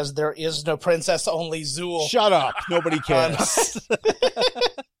shirt says there is no princess, only Zool. Shut up. Nobody cares.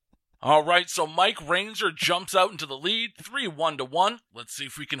 All right, so Mike Ranger jumps out into the lead, 3-1-1. Let's see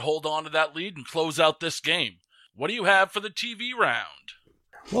if we can hold on to that lead and close out this game. What do you have for the TV round?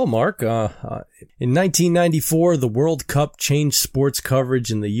 Well, Mark, in 1994, the World Cup changed sports coverage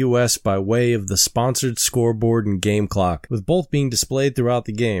in the U.S. by way of the sponsored scoreboard and game clock, with both being displayed throughout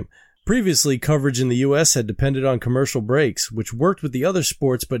the game. Previously, coverage in the U.S. had depended on commercial breaks, which worked with the other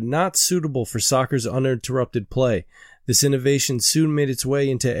sports but not suitable for soccer's uninterrupted play. This innovation soon made its way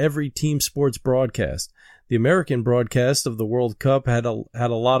into every team sports broadcast. The American broadcast of the World Cup had a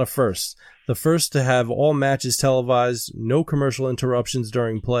lot of firsts. The first to have all matches televised, no commercial interruptions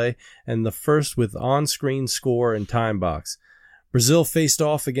during play, and the first with on-screen score and time box. Brazil faced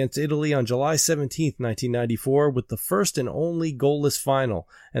off against Italy on July 17, 1994, with the first and only goalless final,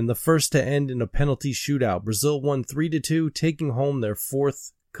 and the first to end in a penalty shootout. Brazil won 3-2, taking home their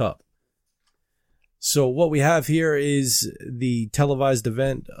 4th cup. So what we have here is the televised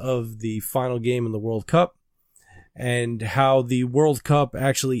event of the final game in the World Cup, and how the World Cup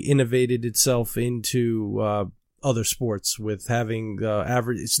actually innovated itself into other sports with having so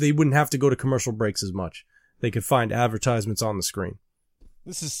they wouldn't have to go to commercial breaks as much. They could find advertisements on the screen.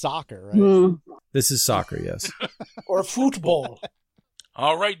 This is soccer, right? This is soccer, yes. Or football.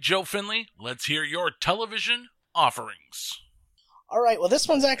 All right, Joe Finley, let's hear your television offerings. All right, well, this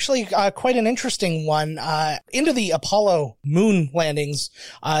one's actually quite an interesting one. Into the Apollo moon landings,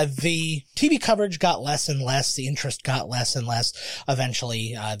 the TV coverage got less and less, the interest got less and less.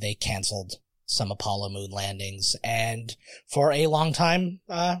 Eventually, they canceled some Apollo moon landings, and for a long time,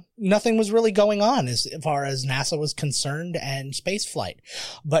 nothing was really going on as far as NASA was concerned and spaceflight.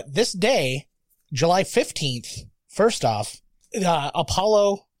 But this day, July 15th, first off,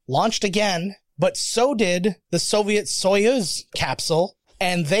 Apollo launched again, but so did the Soviet Soyuz capsule,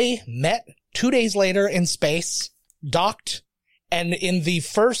 and they met 2 days later in space, docked, and in the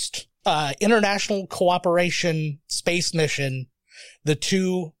first international cooperation space mission, the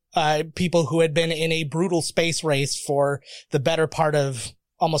two people who had been in a brutal space race for the better part of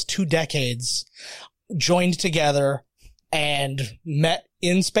almost 2 decades joined together and met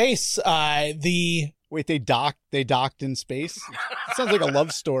in space. Wait, they docked in space? Sounds like a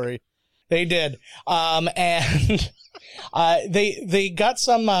love story. They did. And they got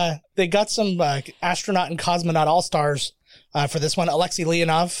some astronaut and cosmonaut all-stars for this one. Alexei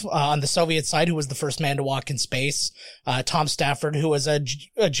Leonov on the Soviet side, who was the first man to walk in space. Tom Stafford, who was a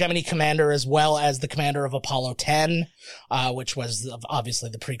Gemini commander as well as the commander of Apollo 10, which was obviously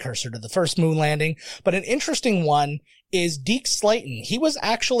the precursor to the first moon landing. But an interesting one is Deke Slayton. He was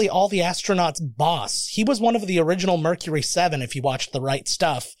actually all the astronauts' boss. He was one of the original Mercury 7, if you watched The Right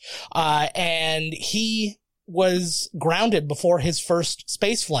Stuff. And he was grounded before his first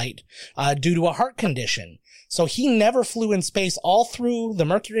space flight due to a heart condition. So he never flew in space all through the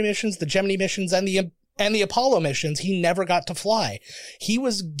Mercury missions, the Gemini missions, and the Apollo missions. He never got to fly. He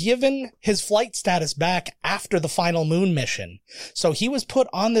was given his flight status back after the final moon mission. So he was put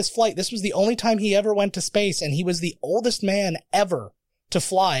on this flight. This was the only time he ever went to space, and he was the oldest man ever to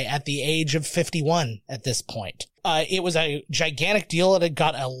fly at the age of 51 at this point. It was a gigantic deal. It had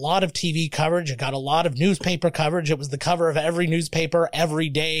got a lot of TV coverage. It got a lot of newspaper coverage. It was the cover of every newspaper every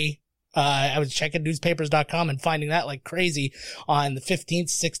day. I was checking newspapers.com and finding that like crazy on the 15th,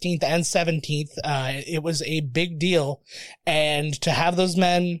 16th, and 17th. It was a big deal. And to have those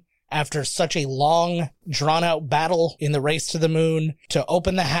men, after such a long, drawn-out battle in the race to the moon, to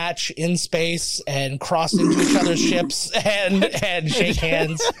open the hatch in space and cross into each other's ships and shake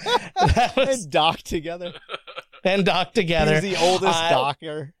hands. And dock together. And dock together. He's the oldest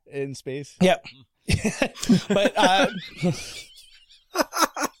docker in space. Yep. But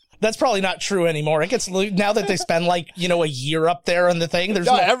that's probably not true anymore. It gets, now that they spend like, a year up there on the thing, there's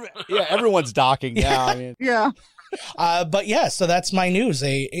everyone's docking now. I mean, Yeah. But yeah, so that's my news.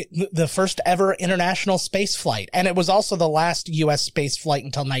 The first ever international space flight. And it was also the last U.S. space flight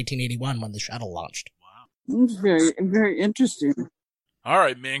until 1981 when the shuttle launched. It's very, very interesting. All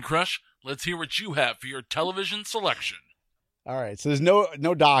right, Man Crush, let's hear what you have for your television selection. all right, so there's no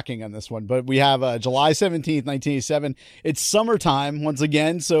docking on this one, but we have July 17th, 1987. It's summertime once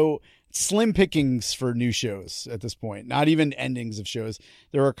again, so slim pickings for new shows at this point, not even endings of shows.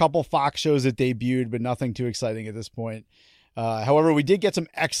 There were a couple Fox shows that debuted, but nothing too exciting at this point. However, we did get some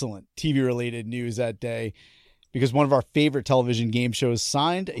excellent TV-related news that day because one of our favorite television game shows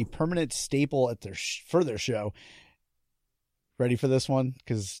signed a permanent staple at for their show. Ready for this one?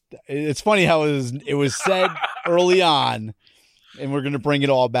 Because it's funny how it was said early on, and we're going to bring it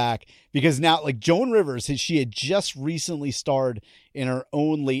all back because now, like Joan Rivers, she had just recently starred in her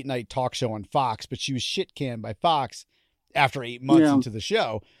own late night talk show on Fox, but she was shit canned by Fox after 8 months into the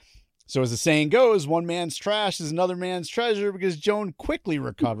show. So as the saying goes, one man's trash is another man's treasure because Joan quickly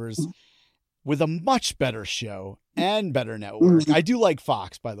recovers with a much better show and better network. I do like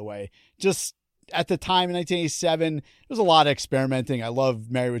Fox, by the way. Just at the time in 1987, there was a lot of experimenting. I love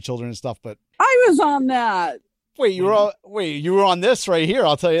Married with Children and stuff, but I was on that. Wait, you were on this right here.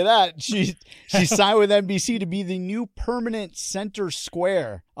 I'll tell you that. She signed with NBC to be the new permanent center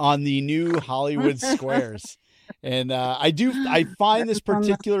square on the new Hollywood Squares. And I find this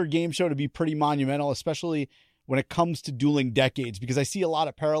particular game show to be pretty monumental, especially when it comes to dueling decades, because I see a lot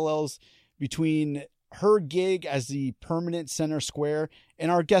of parallels between her gig as the permanent center square and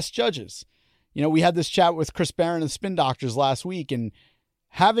our guest judges. You know, we had this chat with Chris Barron and Spin Doctors last week, and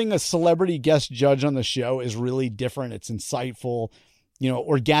having a celebrity guest judge on the show is really different. It's insightful. You know,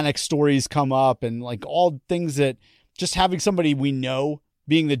 organic stories come up and like all things that just having somebody we know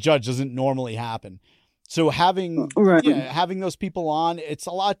being the judge doesn't normally happen. So having those people on, it's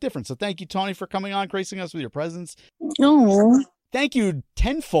a lot different. So thank you, Tawny, for coming on, gracing us with your presence. Oh, thank you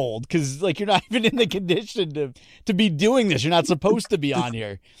tenfold, because like you're not even in the condition to be doing this. You're not supposed to be on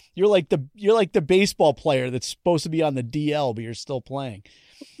here. You're like the baseball player that's supposed to be on the DL, but you're still playing.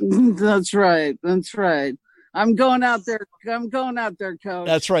 That's right. I'm going out there, Coach.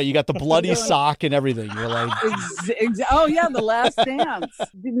 That's right. You got the bloody sock and everything. You're like, oh yeah, The Last Dance.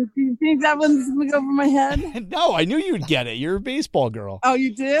 Didn't you think that one's gonna go over my head? No, I knew you'd get it. You're a baseball girl. Oh,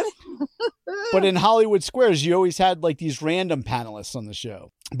 you did? But in Hollywood Squares, you always had like these random panelists on the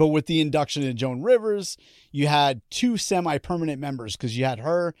show. But with the induction of Joan Rivers, you had two semi-permanent members because you had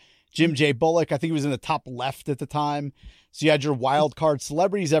her, Jim J. Bullock. I think he was in the top left at the time. So you had your wild card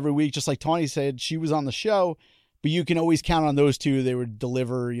celebrities every week, just like Tawny said. She was on the show, but you can always count on those two. They would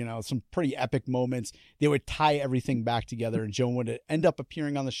deliver, some pretty epic moments. They would tie everything back together, and Joan would end up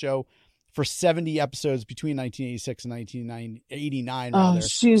appearing on the show for 70 episodes between 1986 and 1989. Oh,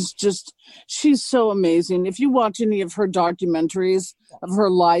 she's so amazing. If you watch any of her documentaries of her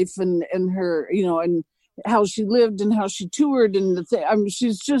life and her, and how she lived and how she toured and the thing, I mean,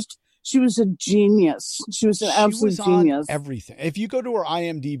 she was a genius. She was an absolute genius. Everything. If you go to her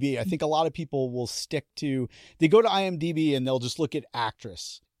IMDb, I think a lot of people will they go to IMDb and they'll just look at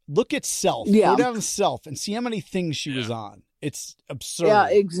actress. Look at self. Yeah. Go down to self and see how many things she was on. It's absurd. Yeah,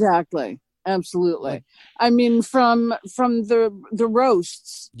 exactly. Absolutely. I mean, from the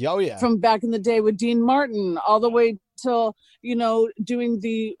roasts. Oh, yeah. From back in the day with Dean Martin all the way till, doing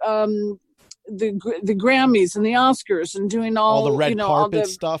the Grammys and the Oscars and doing all the red carpet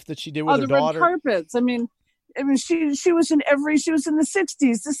stuff that she did with her daughter. Red carpets. I mean, she was in the 60s,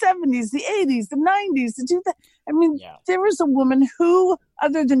 the 70s, the 80s, the 90s, the 2000s. I mean, there was a woman who,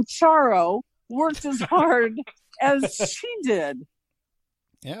 other than Charo, worked as hard as she did.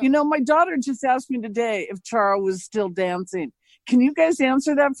 Yeah. You know, my daughter just asked me today if Chara was still dancing. Can you guys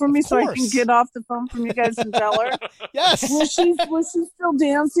answer that for me so I can get off the phone from you guys and tell her? Yes. Was she still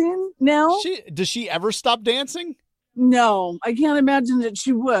dancing now? Does she ever stop dancing? No, I can't imagine that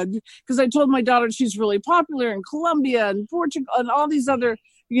she would, because I told my daughter she's really popular in Colombia and Portugal and all these other,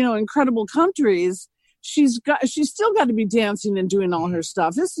 incredible countries. She's still got to be dancing and doing all her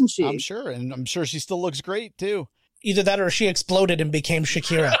stuff, isn't she? I'm sure, and I'm sure she still looks great too. Either that or she exploded and became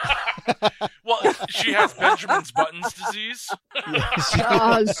Shakira. Well, she has Benjamin's Buttons disease.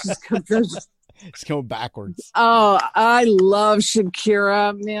 It's going backwards. Oh, I love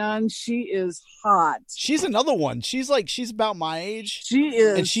Shakira, man. She is hot. She's another one. She's about my age. She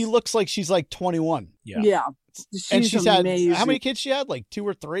is. And she looks like she's like 21. Yeah. She's amazing. had, how many kids she had? Like 2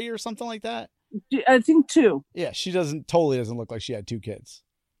 or 3 or something like that? I think 2. Yeah, she totally doesn't look like she had 2 kids.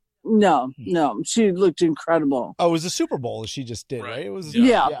 No. She looked incredible. Oh, it was the Super Bowl she just did, right? It was.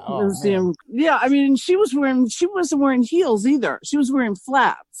 Yeah. Oh, I mean, she wasn't wearing heels either. She was wearing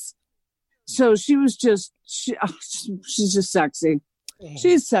flats. So she was she's just sexy.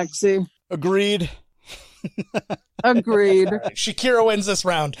 She's sexy. Agreed. Agreed. Shakira wins this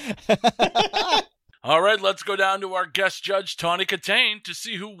round. All right, let's go down to our guest judge, Tawny Kitaen, to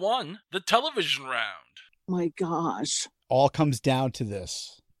see who won the television round. My gosh. All comes down to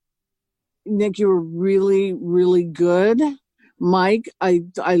this. Nick, you were really, really good. Mike, I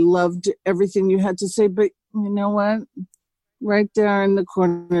loved everything you had to say, but you know what? Right there in the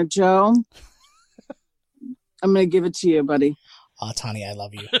corner, Joe. I'm going to give it to you, buddy. Tawny, I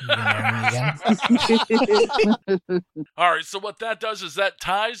love you. You gonna marry me again? All right, so what that does is that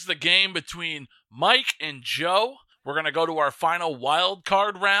ties the game between Mike and Joe. We're going to go to our final wild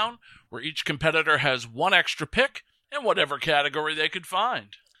card round, where each competitor has 1 extra pick in whatever category they could find.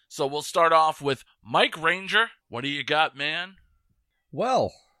 So we'll start off with Mike Ranger. What do you got, man?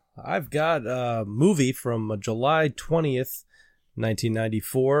 Well, I've got a movie from July 20th,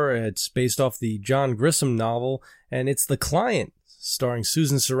 1994. It's based off the John Grisham novel, and it's The Client, starring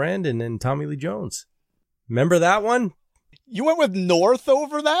Susan Sarandon and Tommy Lee Jones. Remember that one? You went with North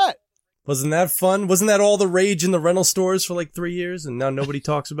over that? Wasn't that fun? Wasn't that all the rage in the rental stores for like 3 years, and now nobody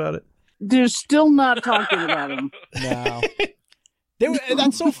talks about it? They're still not talking about him. No.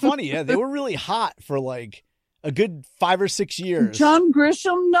 That's so funny. Yeah, they were really hot for like a good 5 or 6 years. John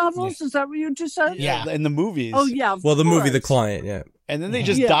Grisham novels? Yeah. Is that what you just said? Yeah, in the movies. Oh, yeah. Well, the movie The Client, yeah. And then they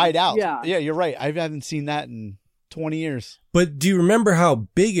just died out. Yeah, you're right. I haven't seen that in 20 years. But do you remember how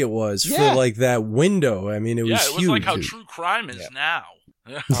big it was for like that window? I mean, it was huge. Yeah, it was like how true crime is now.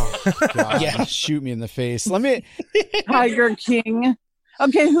 Oh, God. Yeah. Shoot me in the face. Let me. Tiger King.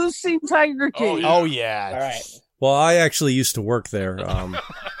 Okay, who's seen Tiger King? Oh, yeah. All right. Well, I actually used to work there. Were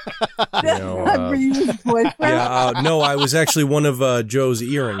you his boyfriend? Yeah, no, I was actually one of Joe's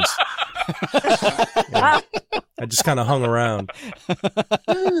earrings. Yeah. I just kind of hung around.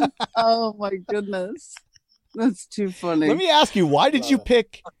 Oh, my goodness. That's too funny. Let me ask you, why did you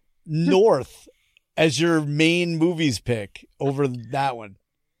pick North as your main movies pick over that one?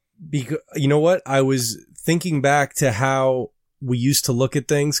 Because, you know what? I was thinking back to how we used to look at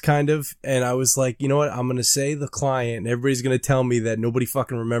things, kind of, and I was like, you know what? I'm going to say The Client, and everybody's going to tell me that nobody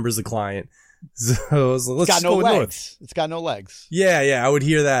fucking remembers The Client. So I was like, let's go with North. It's got no legs. Yeah, I would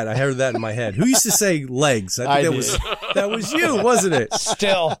hear that. I heard that in my head. Who used to say legs? I think that was you, wasn't it?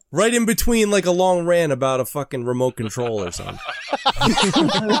 Still. Right in between like a long rant about a fucking remote control or something.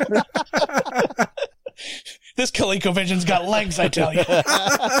 This ColecoVision's got legs, I tell you.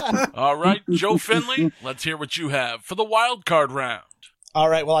 All right, Joe Finley, let's hear what you have for the wild card round. All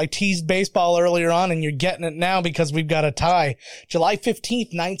right, well, I teased baseball earlier on, and you're getting it now because we've got a tie. July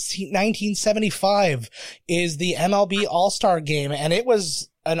 15th, 1975 is the MLB All-Star Game, and it was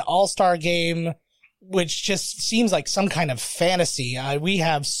an All-Star Game which just seems like some kind of fantasy. We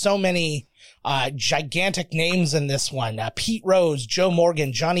have so many gigantic names in this one. Pete Rose, Joe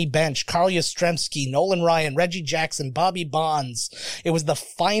Morgan, Johnny Bench, Carl Yastrzemski, Nolan Ryan, Reggie Jackson, Bobby Bonds. It was the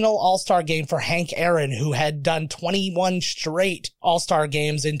final All-Star game for Hank Aaron, who had done 21 straight All-Star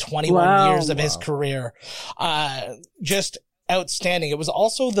games in 21 years of his career. Just outstanding. It was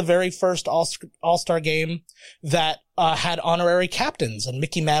also the very first All-Star game that had honorary captains, and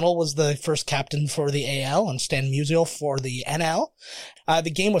Mickey Mantle was the first captain for the AL and Stan Musial for the NL.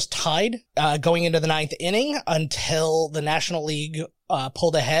 The game was tied going into the 9th inning until the National League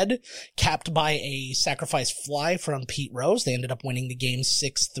pulled ahead, capped by a sacrifice fly from Pete Rose. They ended up winning the game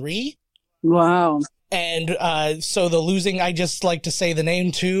 6-3. Wow. And so the losing, I just like to say the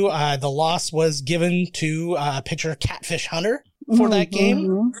name too, the loss was given to pitcher Catfish Hunter for that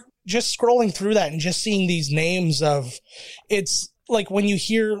game. just scrolling through that and just seeing these names of, it's like when you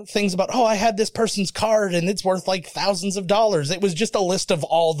hear things about, oh, I had this person's card and it's worth like thousands of dollars. It was just a list of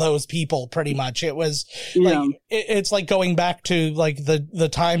all those people pretty much. It was like, it's like going back to like the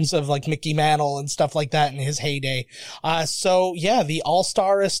times of like Mickey Mantle and stuff like that in his heyday. So yeah, the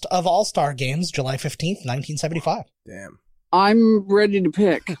all-starest of all-star games, July 15th, 1975. Damn. I'm ready to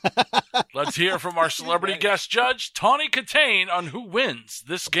pick. Let's hear from our celebrity guest judge, Tawny Kitaen, on who wins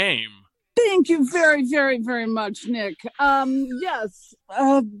this game. Thank you very, very, very much, Nick. Yes,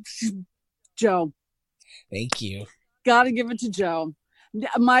 Joe. Thank you. Got to give it to Joe.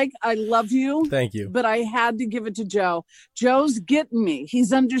 Mike, I love you. Thank you. But I had to give it to Joe. Joe's getting me.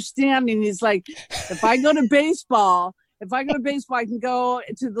 He's understanding. He's like, if I go to baseball, I can go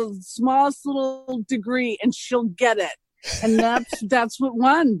to the smallest little degree and she'll get it. And that's what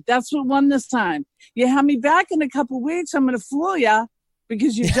won. That's what won this time. You have me back in a couple of weeks, I'm going to fool you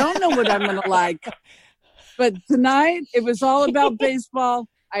because you don't know what I'm going to like. But tonight, it was all about baseball.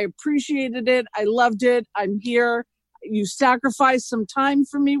 I appreciated it. I loved it. I'm here. You sacrificed some time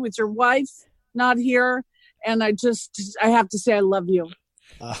for me with your wife not here. And I have to say I love you.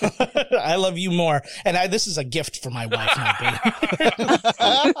 I love you more. And this is a gift for my wife, not me.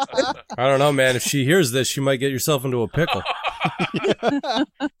 I don't know, man. If she hears this, she might get yourself into a pickle.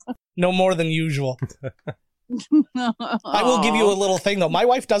 No more than usual. I will give you a little thing, though. My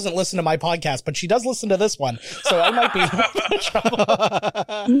wife doesn't listen to my podcast, but she does listen to this one. So I might be in trouble.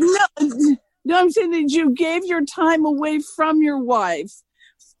 No, I'm saying that you gave your time away from your wife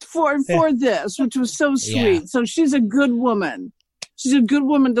for this, which was so sweet. Yeah. So she's a good woman. She's a good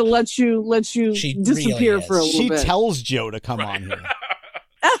woman to let you disappear really for a little bit. She tells Joe to come on here.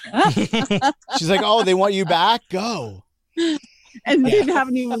 She's like, oh, they want you back? Go. And they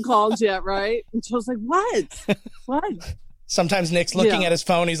haven't even called yet, right? And Joe's like, what? What? Sometimes Nick's looking at his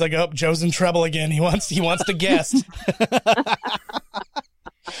phone. He's like, oh, Joe's in trouble again. He wants to guess.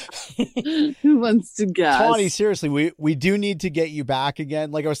 Who wants to guess? Tawny, seriously, we do need to get you back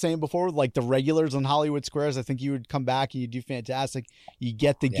again. Like I was saying before, like the regulars on Hollywood Squares, I think you would come back and you do fantastic. You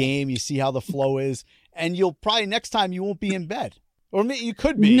get the game, you see how the flow is, and you'll probably next time you won't be in bed. Or you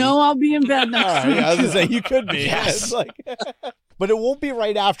could be. No, I'll be in bed next week. I was going to say, you could be. Yes. But it won't be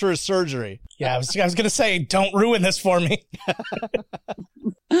right after a surgery. Yeah, I was going to say, don't ruin this for me.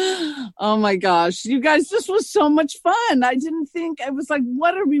 Oh, my gosh. You guys, this was so much fun. I didn't think, I was like,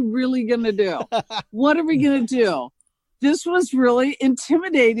 what are we really going to do? What are we going to do? This was really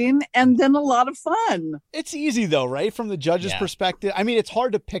intimidating and then a lot of fun. It's easy, though, right? From the judge's perspective. I mean, it's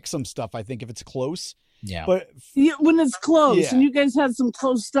hard to pick some stuff, I think, if it's close. Yeah. But when it's close, and you guys had some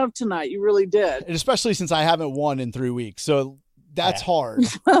close stuff tonight, you really did. And especially since I haven't won in 3 weeks. So that's hard.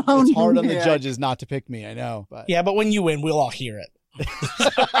 It's hard on the judges not to pick me, I know. But. Yeah, but when you win, we'll all hear it.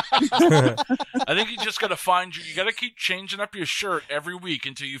 I think you just got to you got to keep changing up your shirt every week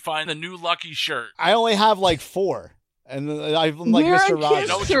until you find the new lucky shirt. I only have like 4. And I'm like Mr. Rogers. You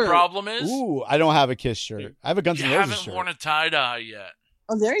know what your problem is? Ooh, I don't have a Kiss shirt. I have a Guns N' Roses shirt. You haven't worn a tie-dye yet.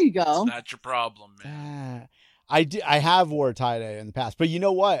 Oh, there you go. That's your problem, man. I have wore a tie-dye in the past. But you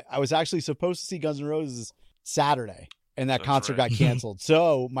know what? I was actually supposed to see Guns N' Roses Saturday, and that concert got canceled.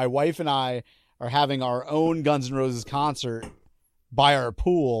 So my wife and I are having our own Guns N' Roses concert by our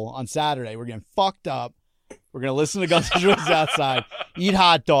pool on Saturday. We're getting fucked up. We're going to listen to Guns N' Roses outside, eat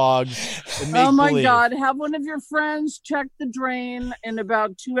hot dogs, and make believe. God. Have one of your friends check the drain in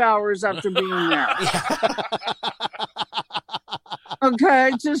about 2 hours after being there.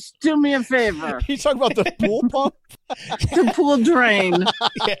 Okay, just do me a favor. You talking about the pool pump? The pool drain.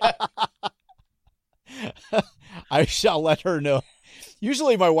 Yeah. I shall let her know.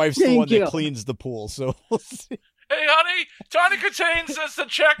 Usually my wife's the one that cleans the pool, so we'll see. Hey, honey, Tawny Kitaen says to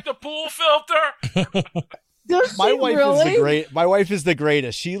check the pool filter. My wife is the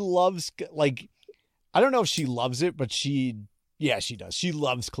greatest. She loves, like, I don't know if she loves it, but she does. She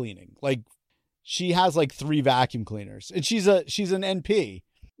loves cleaning. Like, she has like 3 vacuum cleaners, and she's an NP.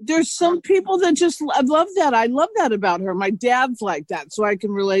 There's some people that I love that. I love that about her. My dad's like that, so I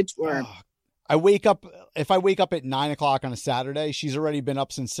can relate to her. If I wake up at 9:00 on a Saturday, she's already been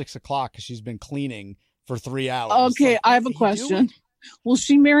up since 6:00 because she's been cleaning for 3 hours. Okay, I have a question. Will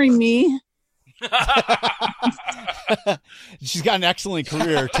she marry me? She's got an excellent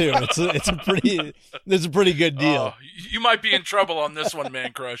career too. It's a pretty good deal. You might be in trouble on this one,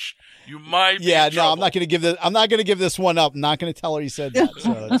 Man Crush. You might be in trouble. I'm not going to give this one up. I'm not going to tell her you said that.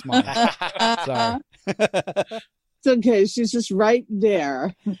 So it's mine. Sorry. It's okay. She's just right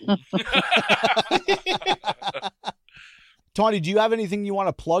there. Tawny, do you have anything you want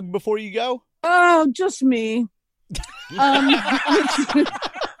to plug before you go? Oh, just me.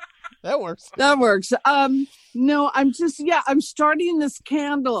 That works. That works. No, I'm starting this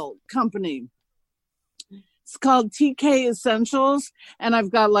candle company. It's called TK Essentials, and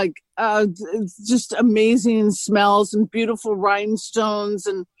I've got like just amazing smells and beautiful rhinestones,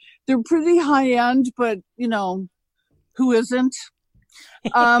 and they're pretty high end, but you know, who isn't?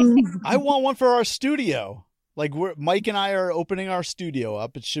 I want one for our studio. Like Mike and I are opening our studio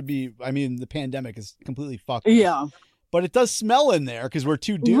up. It should be. I mean, the pandemic is completely fucked. Yeah. But it does smell in there because we're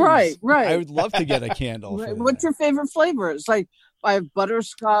two dudes. Right. I would love to get a candle. Right. What's your favorite flavor? It's like I have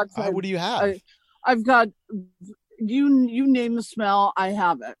butterscotch. What do you have? I've got you name the smell, I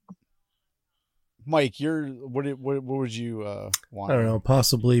have it. Mike, what would you want? I don't know,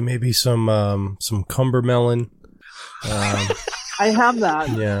 possibly maybe some cumbermelon. I have that.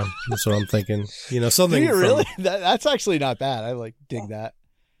 Yeah, that's what I'm thinking. You know, something. Do you really? That's actually not bad. I dig that.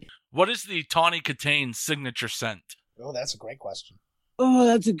 What is the Tawny Kitaen signature scent? Oh, that's a great question. Oh,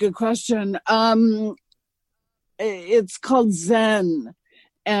 that's a good question. It's called Zen,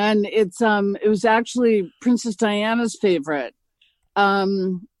 and it was actually Princess Diana's favorite.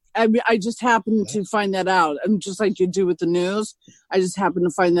 I just happened to find that out. I'm just like you do with the news. I just happened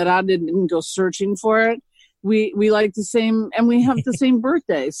to find that out. I didn't go searching for it. We like the same, and we have the same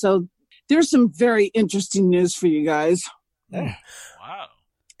birthday. So there's some very interesting news for you guys. Wow.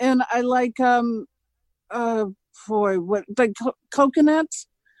 And I like coconut,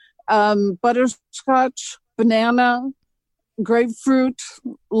 butterscotch, banana, grapefruit,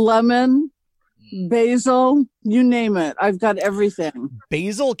 lemon, basil, you name it. I've got everything.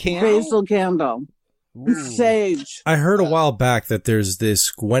 Basil candle. Ooh. Sage. I heard a while back that there's this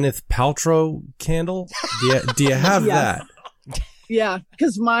Gwyneth Paltrow candle. Do you have that? Yeah,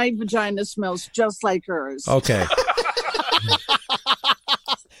 because my vagina smells just like hers. Okay.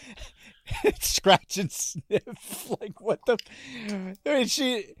 Scratch and sniff. Like what the? I mean,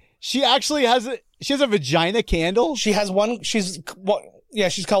 she actually has a vagina candle. She has one. She's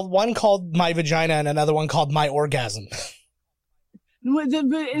called one called My Vagina and another one called My Orgasm.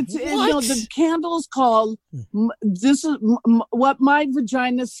 The candle's called This Is What My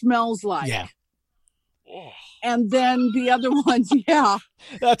Vagina Smells Like. Yeah. And then the other ones, yeah.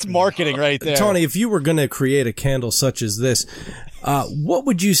 That's marketing right there. Tawny, if you were going to create a candle such as this, what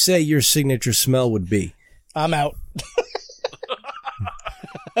would you say your signature smell would be? I'm out.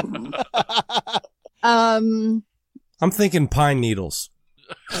 I'm thinking pine needles.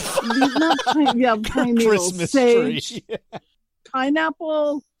 Not pine, pine needles. Christmas sage, tree.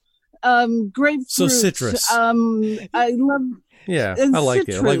 pineapple, grapefruit. So citrus. I love. Yeah, I like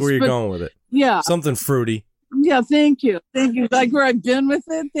it. I like where you're going with it. Yeah. Something fruity. Yeah, thank you. Like where I've been with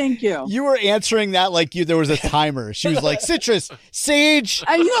it. Thank you. You were answering that like there was a timer. She was like, citrus, sage.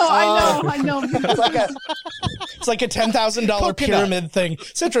 I know. It's like a $10,000 pyramid thing.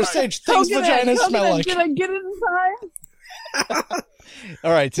 Citrus, sage, things vaginas smell like. Did I get it in time?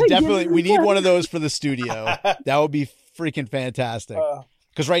 All right, so definitely we need one of those for the studio. That would be freaking fantastic.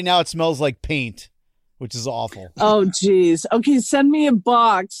 Because right now it smells like paint, which is awful. Oh, geez. Okay, send me a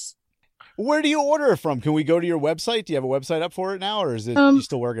box. Where do you order it from? Can we go to your website? Do you have a website up for it now, or is it you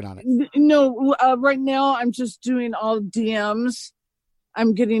still working on it? No, right now I'm just doing all DMs.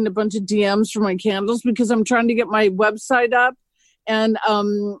 I'm getting a bunch of DMs for my candles because I'm trying to get my website up, and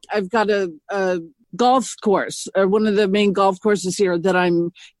I've got a golf course, or one of the main golf courses here that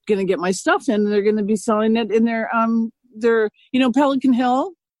I'm going to get my stuff in. And they're going to be selling it in their Pelican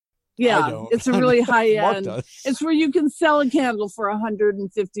Hill. Yeah, it's a really high end. It's where you can sell a candle for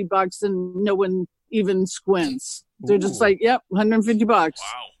 $150 and no one even squints. They're just like, yep, $150. Wow.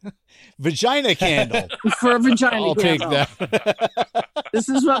 Vagina candle. For a vagina I'll candle. take that. This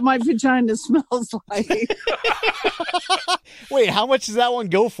is what my vagina smells like. Wait, how much does that one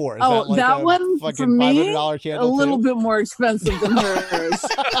go for? Is that, like that one for me, $500 candle a little too? bit more expensive than hers.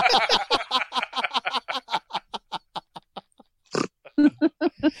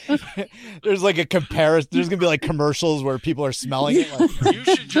 There's like a comparison. There's gonna be like commercials where people are smelling it. Like, You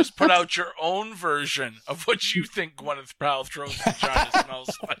should just put out your own version of what you think Gwyneth Paltrow's vagina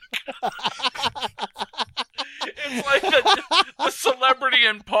smells like. It's like the celebrity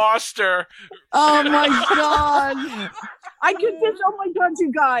imposter. Oh my god! I could just. Oh my god,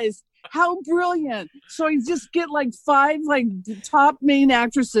 you guys! How brilliant! So I just get like 5 top main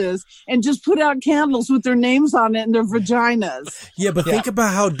actresses and just put out candles with their names on it and their vaginas. Yeah, but think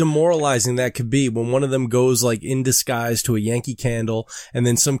about how demoralizing that could be when one of them goes like in disguise to a Yankee candle and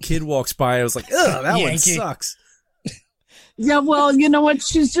then some kid walks by and I was like, ugh, that one sucks. Yeah, well, you know what?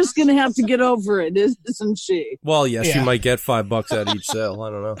 She's just going to have to get over it, isn't she? Well, yeah, she might get $5 out of each sale. I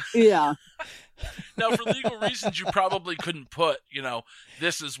don't know. Yeah. Now, for legal reasons, you probably couldn't put,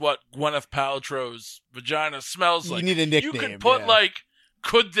 this is what Gwyneth Paltrow's vagina smells like. You need a nickname. You could put,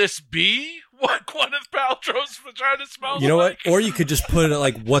 could this be what Gwyneth Paltrow's vagina smells like? You know what? Or you could just put it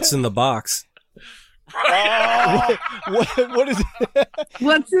like, what's in the box? Right. What is it?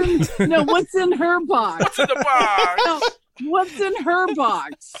 What's in her box? What's in the box? No, what's in her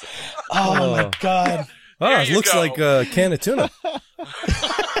box? Oh my God. Oh, There it you looks go. like a can of tuna.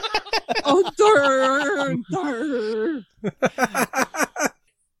 Oh, durr.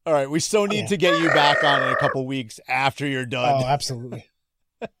 All right, we still need to get you back on in a couple weeks after you're done. Oh, absolutely.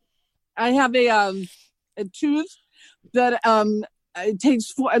 I have a tooth that it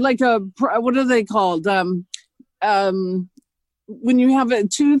takes what are they called? When you have a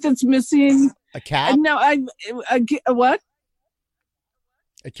tooth that's missing. A cap? No, what?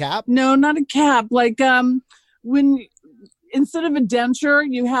 A cap? No, not a cap. When instead of a denture,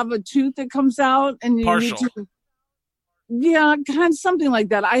 you have a tooth that comes out and you Partial. need to. Yeah, kind of something like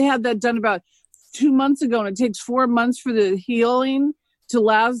that. I had that done about 2 months ago, and it takes 4 months for the healing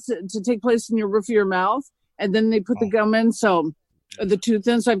to take place in your roof of your mouth, and then they put the gum in, so the tooth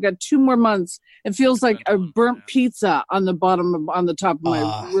in. So I've got 2 more months. It feels like a burnt pizza on the top of my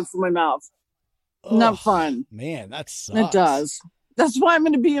roof of my mouth. Not fun. Man, that sucks. It does. That's why I'm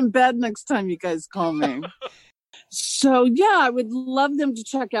going to be in bed next time you guys call me. So, yeah, I would love them to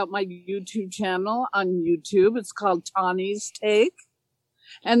check out my YouTube channel on YouTube. It's called Tawny's Take.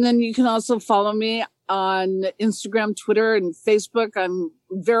 And then you can also follow me on Instagram, Twitter, and Facebook. I'm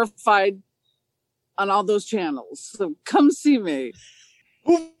verified on all those channels. So come see me.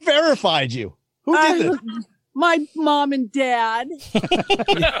 Who verified you? Who did this? My mom and dad.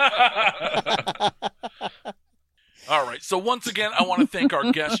 All right. So once again, I want to thank our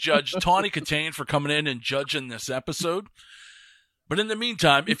guest judge, Tawny Kitaen, for coming in and judging this episode. But in the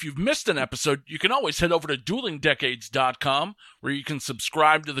meantime, if you've missed an episode, you can always head over to duelingdecades.com, where you can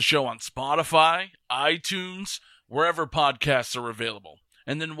subscribe to the show on Spotify, iTunes, wherever podcasts are available.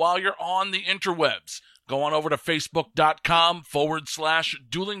 And then while you're on the interwebs, go on over to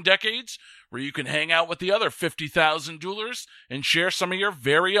facebook.com/duelingdecades, where you can hang out with the other 50,000 duelers and share some of your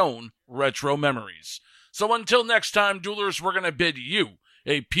very own retro memories. So until next time, duelers, we're going to bid you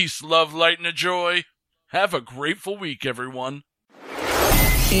a peace, love, light, and a joy. Have a grateful week, everyone.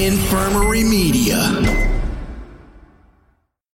 Infirmary Media.